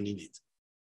time you need it.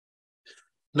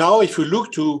 Now, if we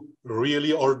look to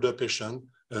really older patient,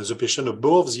 the patient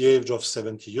above the age of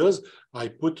 70 years, I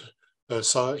put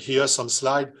here some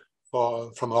slide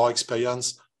from our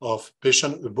experience of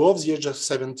patient above the age of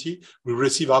 70 who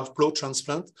receive haplo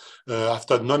transplant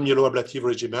after non-myeloablative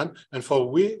regimen, and for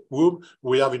whom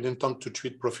we have an intent to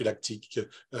treat prophylactic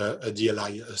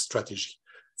DLI strategy.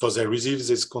 So they receive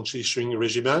this conditioning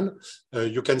regimen.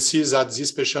 You can see that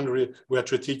this patient were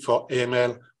treated for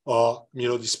AML or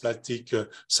myelodysplastic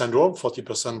syndrome,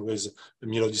 40% with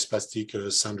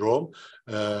myelodysplastic syndrome,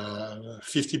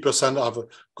 50% have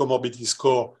comorbidity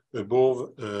score above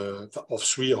of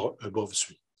 3 or above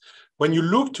 3. When you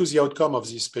look to the outcome of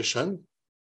this patient,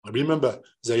 remember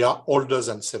they are older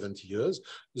than 70 years,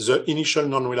 the initial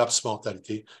non-relapse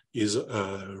mortality is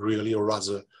really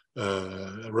rather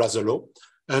low,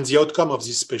 and the outcome of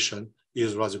this patient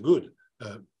is rather good.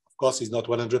 Of course, it's not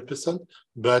 100%,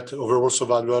 but overall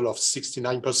survival of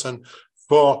 69%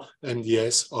 for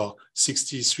MDS or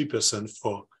 63%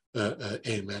 for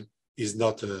AML is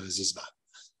not this bad.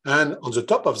 And on the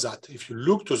top of that, if you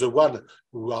look to the one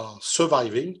who are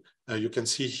surviving, you can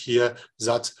see here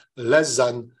that less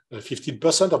than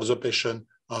 15% of the patients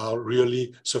are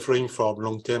really suffering from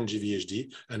long-term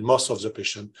GVHD, and most of the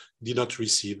patients did not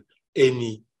receive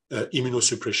any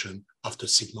immunosuppression after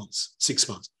 6 months.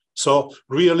 So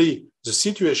really, the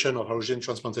situation of allogeneic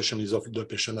transplantation is of the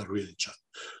patient are really changed.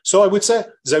 So I would say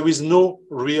there is no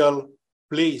real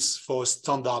place for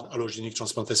standard allogeneic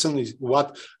transplantation is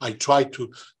what I try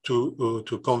to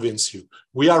convince you.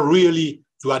 We are really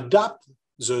to adapt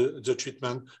the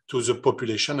treatment to the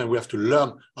population, and we have to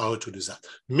learn how to do that.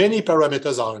 Many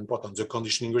parameters are important: the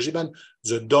conditioning regimen,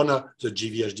 the donor, the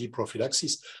GVHD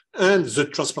prophylaxis, and the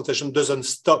transplantation doesn't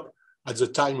stop at the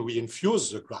time we infuse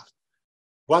the graft.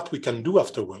 What we can do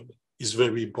afterward is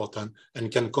very important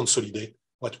and can consolidate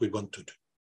what we want to do.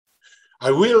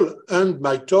 I will end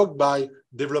my talk by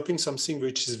developing something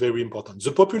which is very important.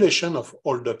 The population of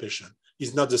older patients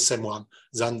is not the same one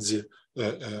than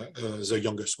the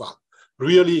youngest one.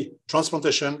 Really,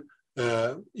 transplantation,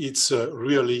 it's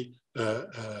really a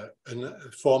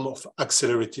form of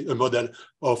accelerated, a model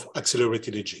of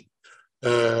accelerated aging.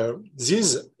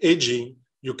 This aging,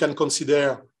 you can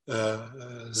consider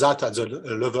that at the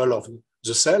level of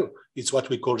the cell. It's what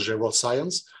we call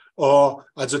geroscience, or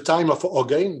at the time of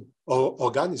organ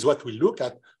is what we look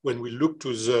at when we look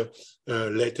to the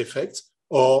late effects,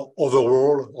 or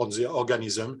overall on the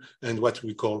organism, and what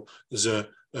we call the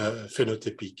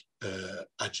phenotypic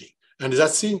aging. And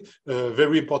that's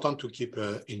very important to keep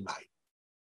in mind.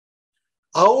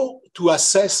 How to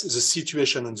assess the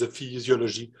situation and the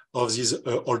physiology of these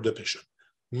older patients?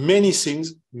 Many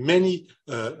things, many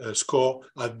scores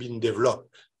have been developed,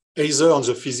 either on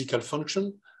the physical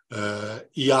function,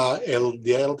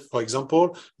 ER-LDL, for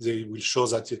example, they will show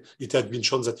that it has been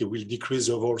shown that it will decrease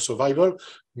overall survival.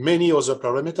 Many other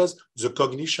parameters, the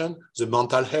cognition, the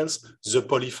mental health, the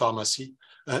polypharmacy,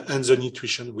 and the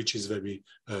nutrition, which is very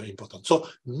important. So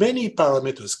many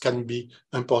parameters can be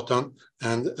important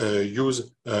and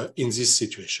used in this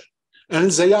situation.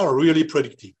 And they are really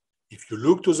predictive. If you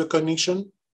look to the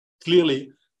cognition,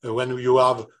 clearly, when you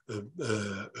have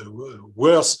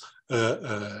worse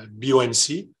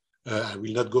BOMC, I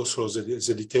will not go through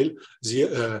the detail,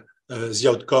 the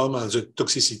outcome and the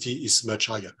toxicity is much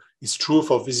higher. It's true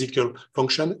for physical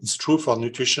function, it's true for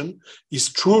nutrition, it's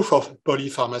true for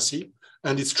polypharmacy,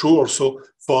 and it's true also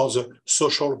for the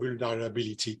social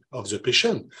vulnerability of the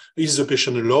patient. Is the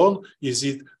patient alone? Is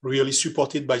it really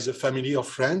supported by the family or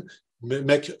friend?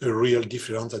 Make a real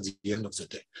difference at the end of the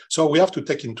day. So we have to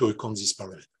take into account this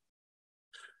parameter.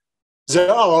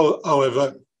 There are,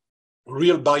 however,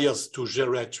 real barriers to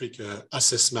geriatric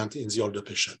assessment in the older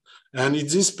patient. And in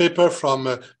this paper from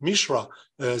Mishra,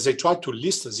 they try to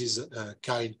list these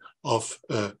kind of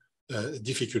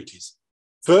difficulties.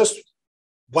 First,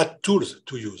 what tools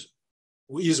to use?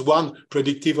 Is one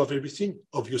predictive of everything?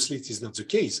 Obviously, it is not the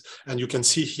case. And you can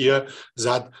see here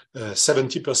that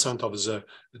 70% of the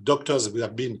doctors who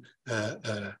have been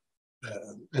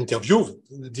interviewed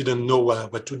didn't know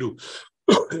what to do.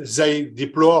 They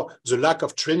deplore the lack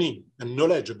of training and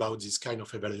knowledge about this kind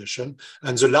of evaluation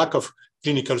and the lack of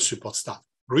clinical support staff.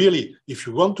 Really, if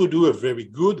you want to do a very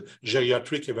good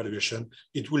geriatric evaluation,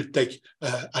 it will take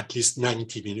at least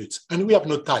 90 minutes. And we have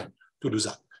no time to do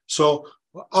that. So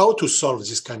how to solve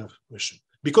this kind of question?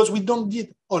 Because we don't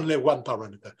need only one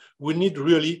parameter. We need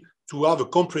really to have a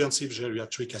comprehensive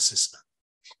geriatric assessment.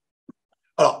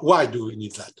 Why do we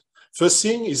need that? First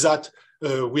thing is that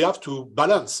we have to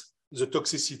balance the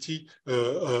toxicity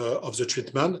of the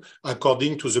treatment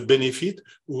according to the benefit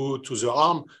or to the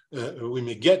harm we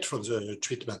may get from the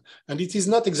treatment. And it is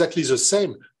not exactly the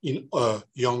same in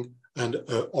young and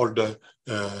older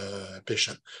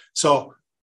patients. So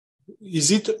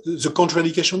is it the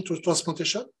contraindication to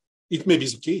transplantation? It may be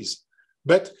the case,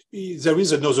 but there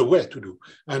is another way to do.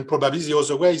 And probably the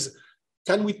other way is,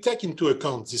 can we take into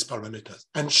account these parameters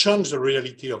and change the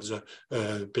reality of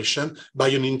the patient by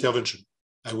an intervention?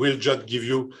 I will just give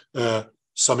you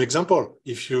some example.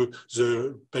 If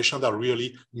the patient are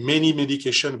really many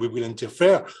medication, we will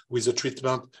interfere with the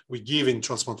treatment we give in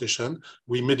transplantation.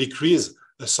 We may decrease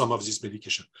some of this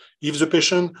medication. If the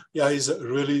patient is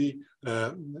really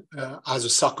has a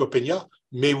sarcopenia,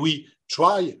 may we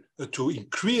try to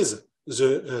increase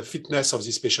the fitness of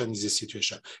this patient in this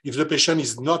situation? If the patient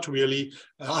is not really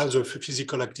has a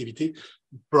physical activity,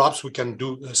 perhaps we can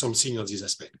do something on this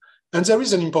aspect. And there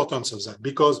is an importance of that,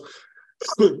 because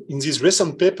in this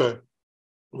recent paper,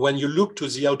 when you look to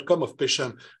the outcome of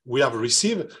patients, we have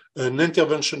received an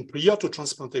intervention prior to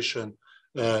transplantation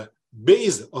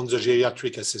based on the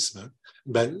geriatric assessment,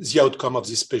 but the outcome of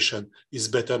this patient is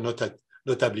better,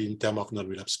 notably in terms of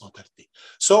non-relapse mortality.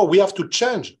 So we have to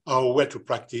change our way to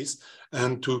practice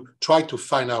and to try to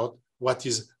find out what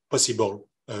is possible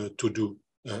to do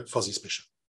for this patient.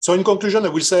 So in conclusion, I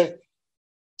will say,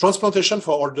 transplantation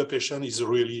for older patients is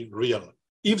really real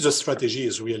if the strategy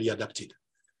is really adapted.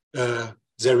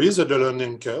 there is a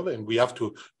learning curve, and we have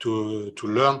to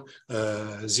learn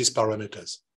these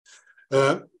parameters.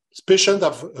 Patients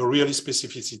have really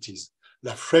specificities.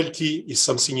 The frailty is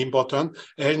something important,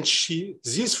 and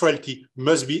this frailty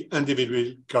must be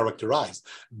individually characterized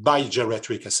by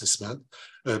geriatric assessment.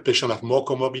 Patients have more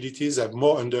comorbidities, have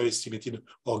more underestimated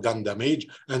organ damage,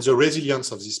 and the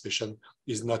resilience of this patient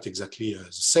is not exactly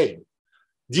the same.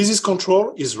 Disease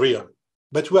control is real,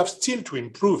 but we have still to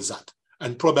improve that,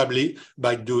 and probably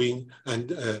by doing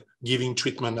and giving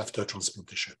treatment after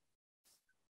transplantation.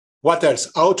 What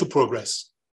else? How to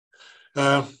progress?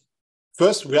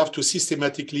 First, we have to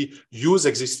systematically use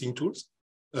existing tools,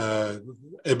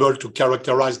 able to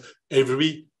characterize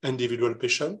every individual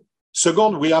patient.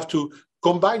 Second, we have to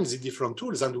combine the different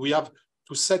tools, and we have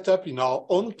to set up in our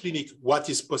own clinic what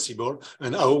is possible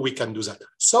and how we can do that.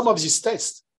 Some of these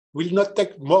tests will not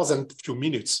take more than a few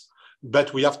minutes,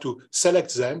 but we have to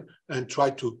select them and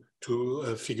try to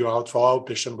figure out for our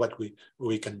patient what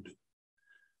we can do.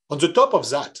 On the top of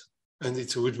that, and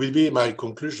it will be my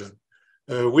conclusion,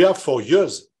 we have for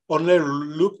years only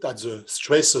looked at the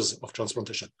stresses of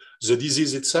transplantation, the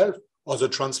disease itself or the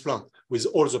transplant with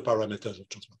all the parameters of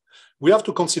transplant. We have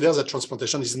to consider that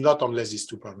transplantation is not only these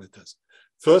two parameters.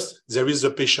 First, there is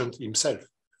the patient himself.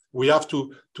 We have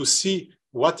to see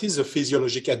what is the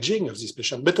physiologic aging of this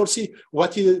patient, but also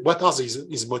what are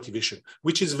his motivation,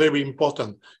 which is very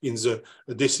important in the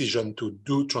decision to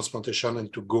do transplantation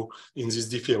and to go in this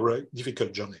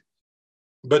difficult journey.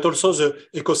 But also the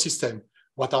ecosystem.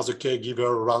 What are the caregivers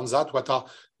around that? What are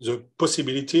the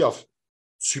possibility of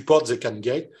support they can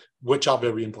get, which are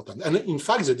very important. And in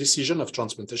fact, the decision of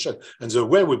transplantation and the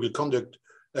way we will conduct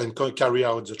and carry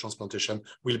out the transplantation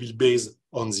will be based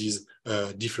on these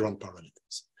different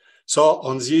parameters. So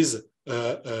on these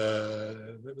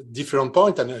different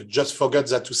points, and I just forgot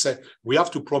that to say, we have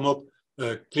to promote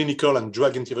clinical and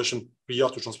drug intervention prior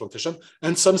to transplantation.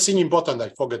 And something important I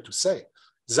forgot to say,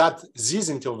 that this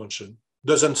intervention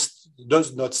does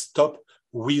not stop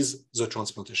with the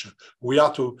transplantation. We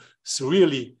are to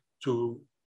really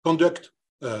conduct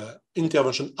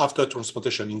intervention after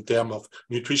transplantation in terms of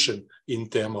nutrition, in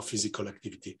terms of physical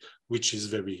activity, which is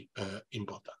very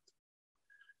important.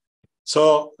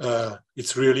 So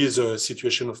it's really the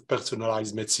situation of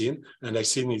personalized medicine, and I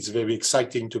think it's very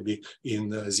exciting to be in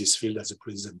this field at the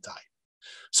present time.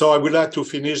 So I would like to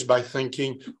finish by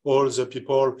thanking all the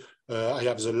people I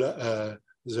have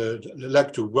the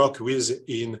luck to work with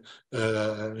in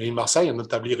Marseille, and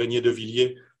notably Régnier de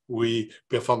Villiers. We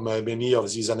perform many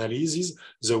of these analyses.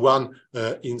 The one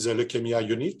in the leukemia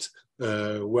unit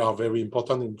were very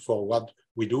important for what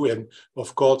we do. And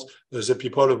of course, the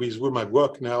people with whom I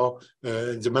work now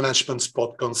in the management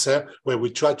sport cancer, where we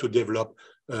try to develop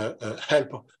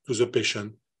help to the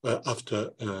patient after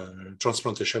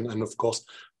transplantation, and of course,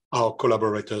 our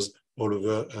collaborators all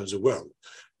over the world.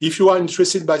 If you are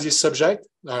interested by this subject,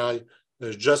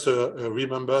 just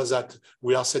remember that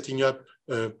we are setting up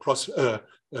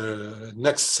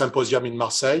next symposium in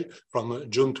Marseille from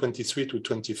June 23 to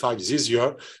 25 this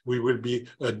year. We will be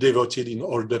devoted in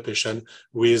older patients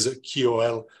with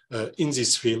KOL in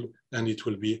this field, and it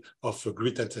will be of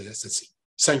great interest.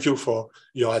 Thank you for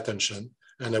your attention,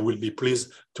 and I will be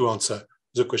pleased to answer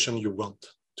the question you want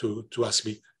to ask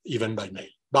me, even by mail.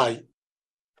 Bye.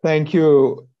 Thank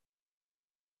you.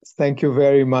 Thank you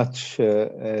very much,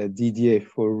 Didier,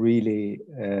 for really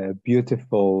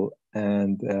beautiful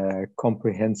and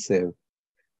comprehensive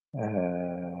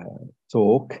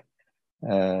talk.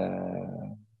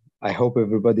 I hope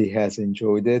everybody has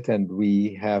enjoyed it, and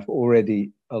we have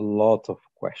already a lot of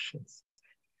questions.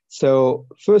 So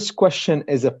first question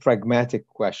is a pragmatic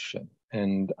question,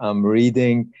 and I'm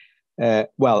reading,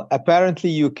 well,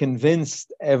 apparently you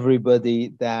convinced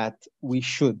everybody that we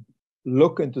should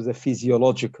look into the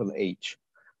physiological age,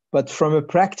 but from a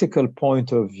practical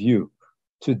point of view,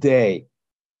 today,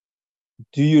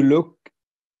 do you look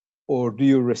or do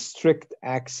you restrict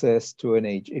access to an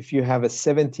age? If you have a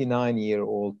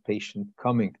 79-year-old patient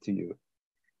coming to you,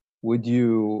 would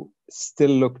you still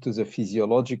look to the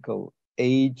physiological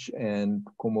age and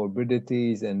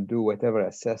comorbidities and do whatever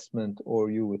assessment, or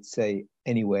you would say,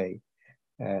 anyway,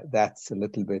 that's a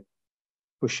little bit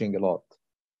pushing a lot?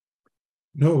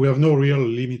 No, we have no real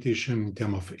limitation in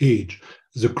terms of age.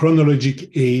 The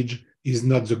chronologic age is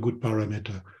not the good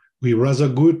parameter. We rather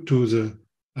good to the,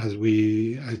 as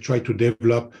I try to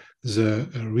develop the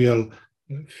real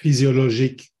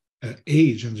physiologic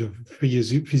age and the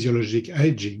physiologic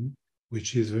aging,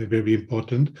 which is very, very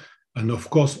important. And of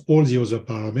course, all the other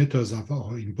parameters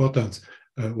are important.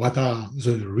 What are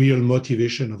the real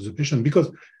motivation of the patient? Because,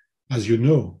 as you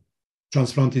know,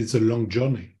 transplant is a long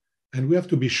journey. And we have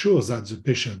to be sure that the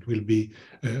patient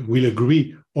will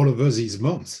agree all over these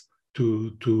months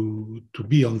to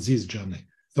be on this journey.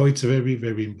 So it's very,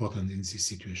 very important in this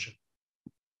situation.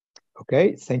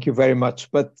 Okay, thank you very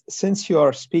much. But since you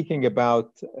are speaking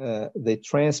about the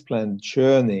transplant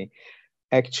journey,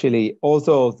 actually,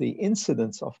 although the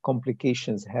incidence of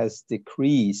complications has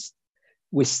decreased,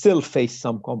 we still face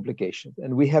some complications.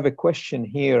 And we have a question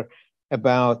here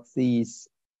about these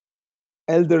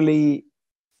elderly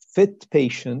fit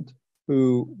patient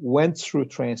who went through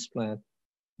transplant,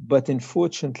 but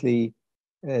unfortunately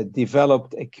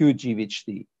developed acute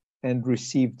GVHD and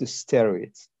received the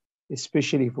steroids,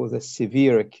 especially for the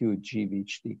severe acute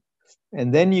GVHD.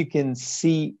 And then you can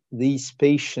see these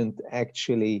patients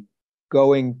actually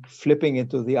flipping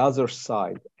into the other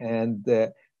side. And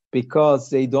because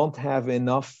they don't have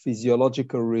enough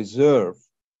physiological reserve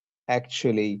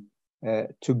actually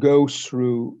to go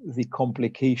through the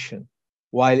complication,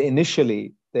 while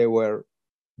initially they were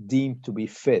deemed to be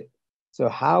fit. So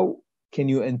how can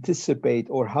you anticipate,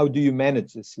 or how do you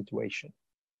manage this situation?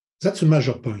 That's a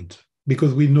major point,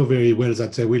 because we know very well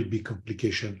that there will be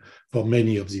complication for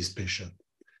many of these patients.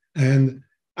 And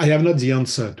I have not the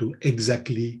answer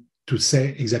to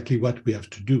say exactly what we have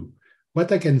to do.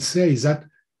 What I can say is that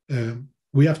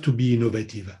we have to be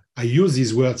innovative. I use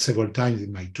this word several times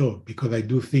in my talk because I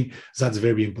do think that's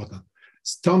very important.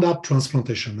 Standard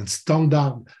transplantation and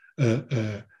standard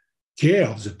care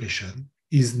of the patient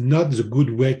is not the good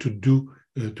way to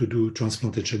do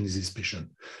transplantation in this patient.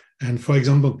 And for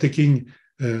example, taking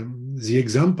the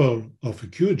example of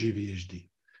acute GVHD,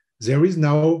 there is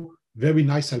now very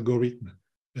nice algorithm.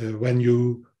 When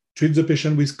you treat the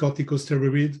patient with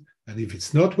corticosteroids, and if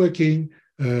it's not working,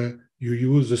 you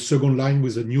use the second line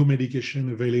with a new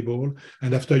medication available,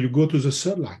 and after you go to the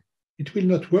third line, it will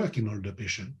not work in all the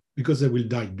patients because they will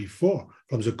die before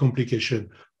from the complication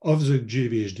of the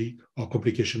GVHD or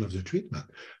complication of the treatment.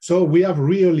 So we have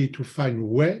really to find a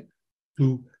way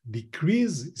to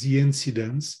decrease the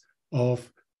incidence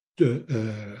of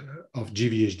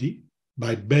GVHD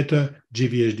by better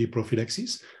GVHD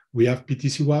prophylaxis. We have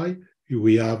PTCY,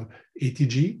 we have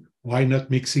ATG. Why not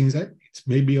mixing them? It's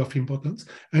maybe of importance.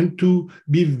 And to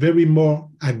be very more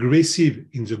aggressive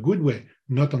in the good way,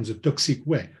 not on the toxic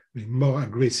way, more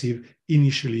aggressive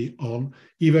initially on,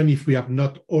 even if we have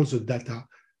not all the data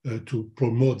to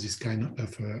promote this kind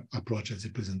of approach at the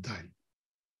present time.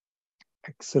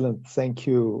 Excellent. Thank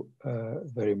you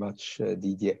very much,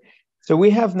 Didier. So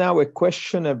we have now a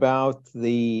question about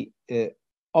the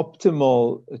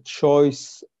optimal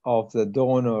choice of the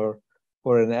donor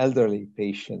for an elderly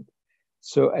patient.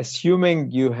 So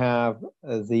assuming you have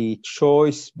the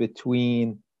choice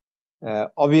between,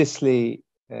 obviously,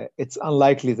 it's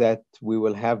unlikely that we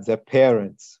will have the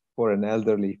parents for an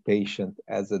elderly patient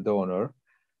as a donor.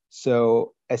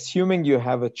 So assuming you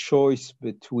have a choice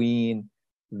between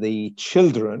the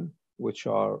children, which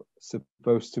are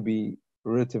supposed to be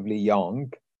relatively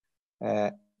young,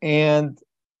 and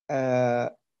a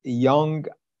young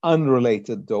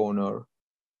unrelated donor,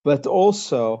 but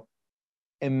also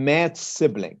a matched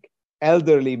sibling,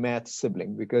 elderly matched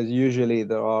sibling, because usually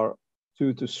there are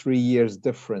 2 to 3 years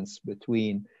difference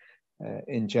between,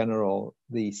 in general,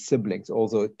 the siblings,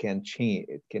 although it can change,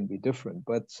 it can be different.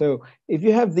 But so if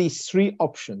you have these 3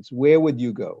 options, where would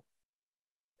you go?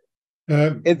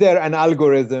 Is there an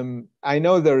algorithm? I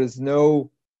know there is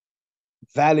no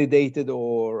validated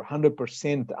or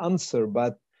 100% answer,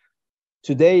 but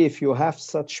today, if you have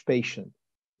such patient,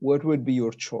 what would be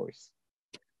your choice?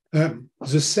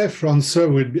 The safe answer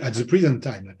will be, at the present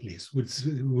time at least,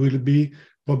 will be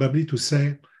probably to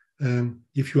say,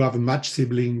 if you have a matched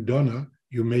sibling donor,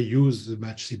 you may use the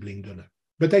matched sibling donor.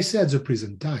 But I say at the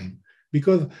present time,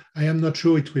 because I am not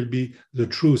sure it will be the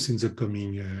truth in the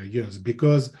coming years,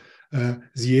 because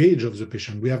the age of the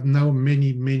patient, we have now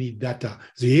many data.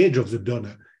 The age of the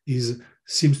donor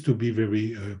seems to be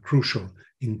very crucial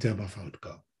in terms of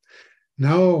outcome.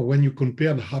 Now, when you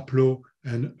compare the haplo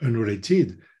and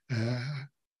unrelated,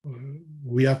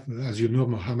 we have, as you know,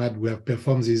 Mohammed, we have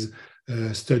performed this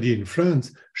study in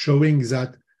France showing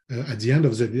that at the end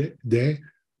of the day,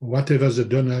 whatever the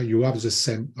donor, you have the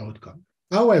same outcome.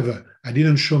 However, I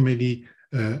didn't show many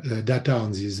data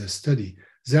on this study.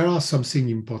 There are something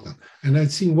important. And I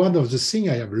think one of the things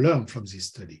I have learned from this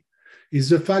study is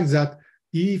the fact that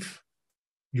if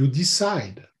you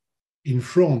decide in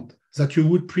front that you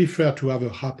would prefer to have a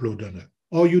haplo donor,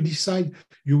 or you decide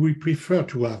you will prefer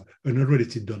to have an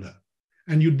unrelated donor,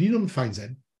 and you didn't find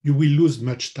them, you will lose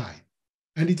much time.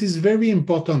 And it is very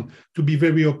important to be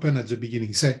very open at the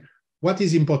beginning. Say, what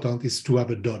is important is to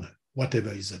have a donor,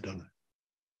 whatever is a donor.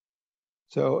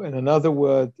 So in another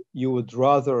word, you would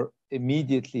rather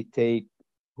immediately take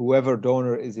whoever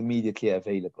donor is immediately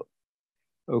available.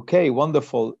 Okay,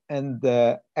 wonderful. And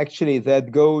actually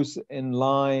that goes in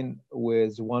line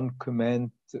with one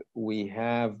comment we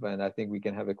have, and I think we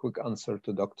can have a quick answer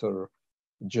to Dr.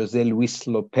 Jose Luis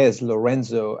Lopez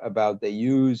Lorenzo about the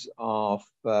use of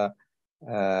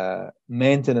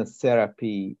maintenance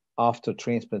therapy after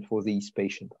transplant for these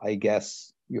patients. I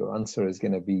guess your answer is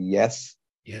going to be yes.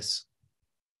 Yes.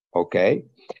 Okay.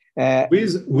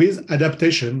 With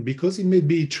adaptation, because it may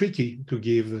be tricky to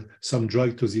give some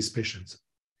drug to these patients.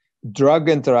 Drug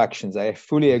interactions, I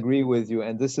fully agree with you.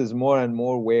 And this is more and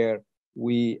more where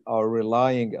we are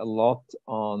relying a lot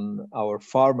on our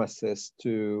pharmacists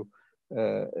to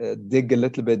dig a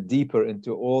little bit deeper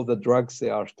into all the drugs they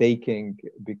are taking,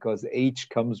 because each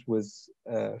comes with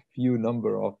a few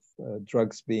number of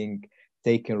drugs being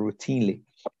taken routinely.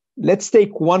 Let's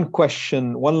take one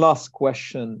last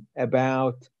question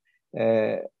about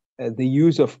the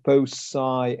use of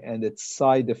post-Cy and its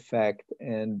side effect.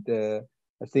 And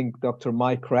I think Dr.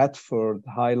 Mike Radford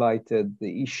highlighted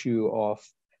the issue of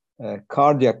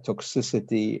cardiac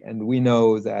toxicity. And we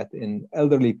know that in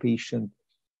elderly patients,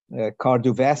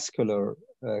 cardiovascular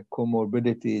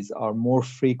comorbidities are more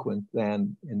frequent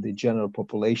than in the general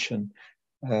population.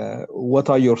 What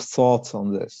are your thoughts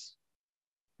on this?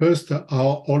 First,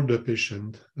 our older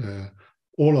patients,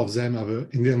 all of them have an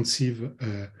intensive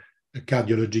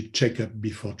cardiologic checkup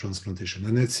before transplantation.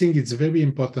 And I think it's very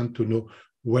important to know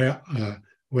where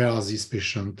are these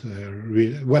patients,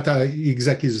 what are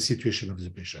exactly the situation of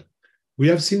the patient. We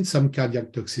have seen some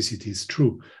cardiac toxicities,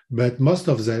 true, but most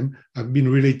of them have been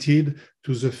related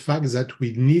to the fact that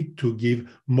we need to give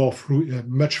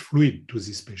much fluid to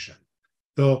this patient.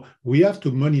 So we have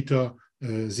to monitor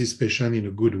this patient in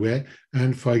a good way.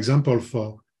 And for example,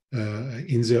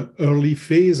 in the early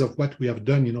phase of what we have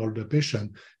done in older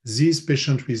patients, these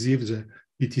patients receive the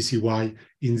PTCY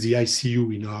in the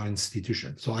ICU in our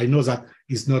institution. So I know that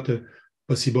is not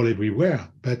possible everywhere,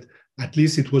 but at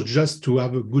least it was just to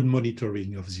have a good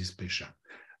monitoring of this patient.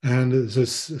 And the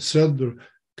third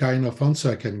kind of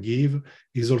answer I can give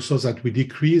is also that we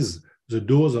decrease the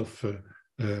dose of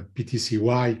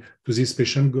PTCY to this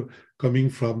patient coming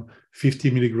from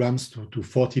 50 milligrams to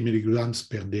 40 milligrams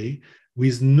per day,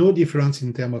 with no difference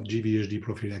in terms of GVHD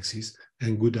prophylaxis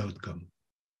and good outcome.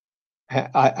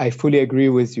 I fully agree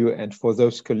with you. And for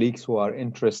those colleagues who are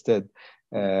interested,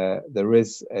 there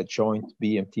is a joint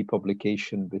BMT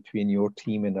publication between your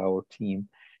team and our team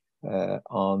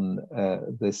on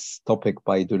this topic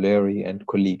by Duleri and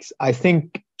colleagues. I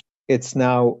think it's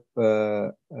now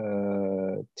 2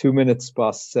 minutes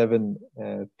past 7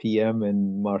 p.m.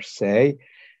 in Marseille.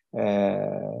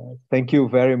 Thank you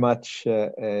very much,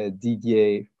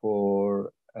 Didier,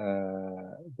 for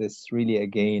this really,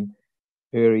 again,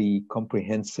 very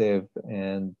comprehensive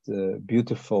and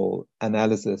beautiful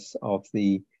analysis of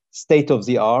the state of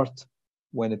the art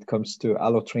when it comes to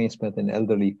allotransplant in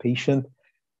elderly patient.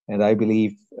 And I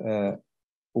believe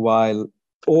while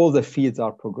all the fields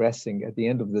are progressing, at the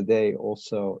end of the day,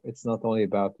 also, it's not only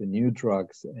about the new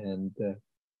drugs and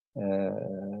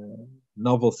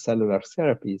novel cellular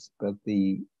therapies, but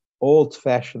the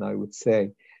old-fashioned, I would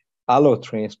say,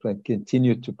 allotransplant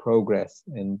continued to progress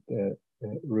and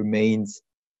remains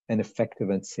an effective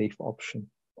and safe option.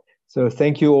 So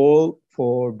thank you all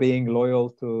for being loyal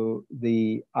to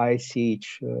the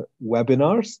ICH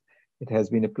webinars. It has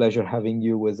been a pleasure having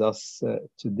you with us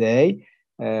today.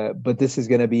 But this is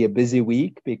going to be a busy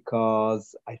week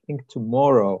because I think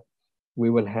tomorrow we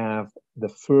will have the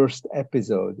first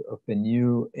episode of a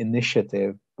new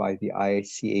initiative by the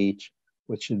ICH,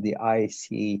 which is the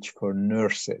ICH for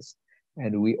nurses.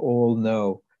 And we all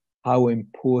know how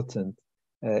important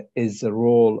is the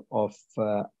role of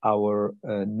our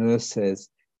nurses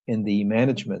in the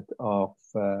management of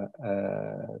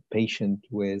patients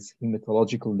with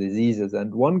hematological diseases.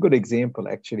 And one good example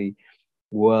actually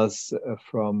was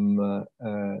from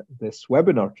this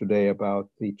webinar today about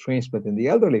the transplant in the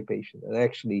elderly patient. And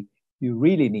actually, you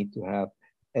really need to have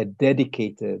a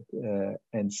dedicated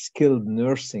and skilled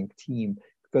nursing team,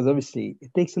 because obviously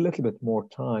it takes a little bit more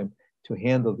time to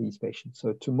handle these patients.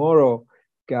 So tomorrow,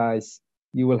 guys,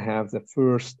 you will have the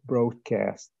first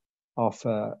broadcast of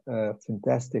a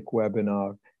fantastic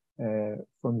webinar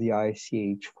from the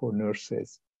ICH for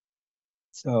nurses.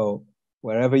 So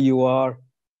wherever you are,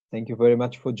 thank you very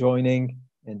much for joining,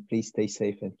 and please stay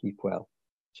safe and keep well.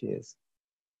 Cheers.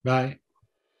 Bye.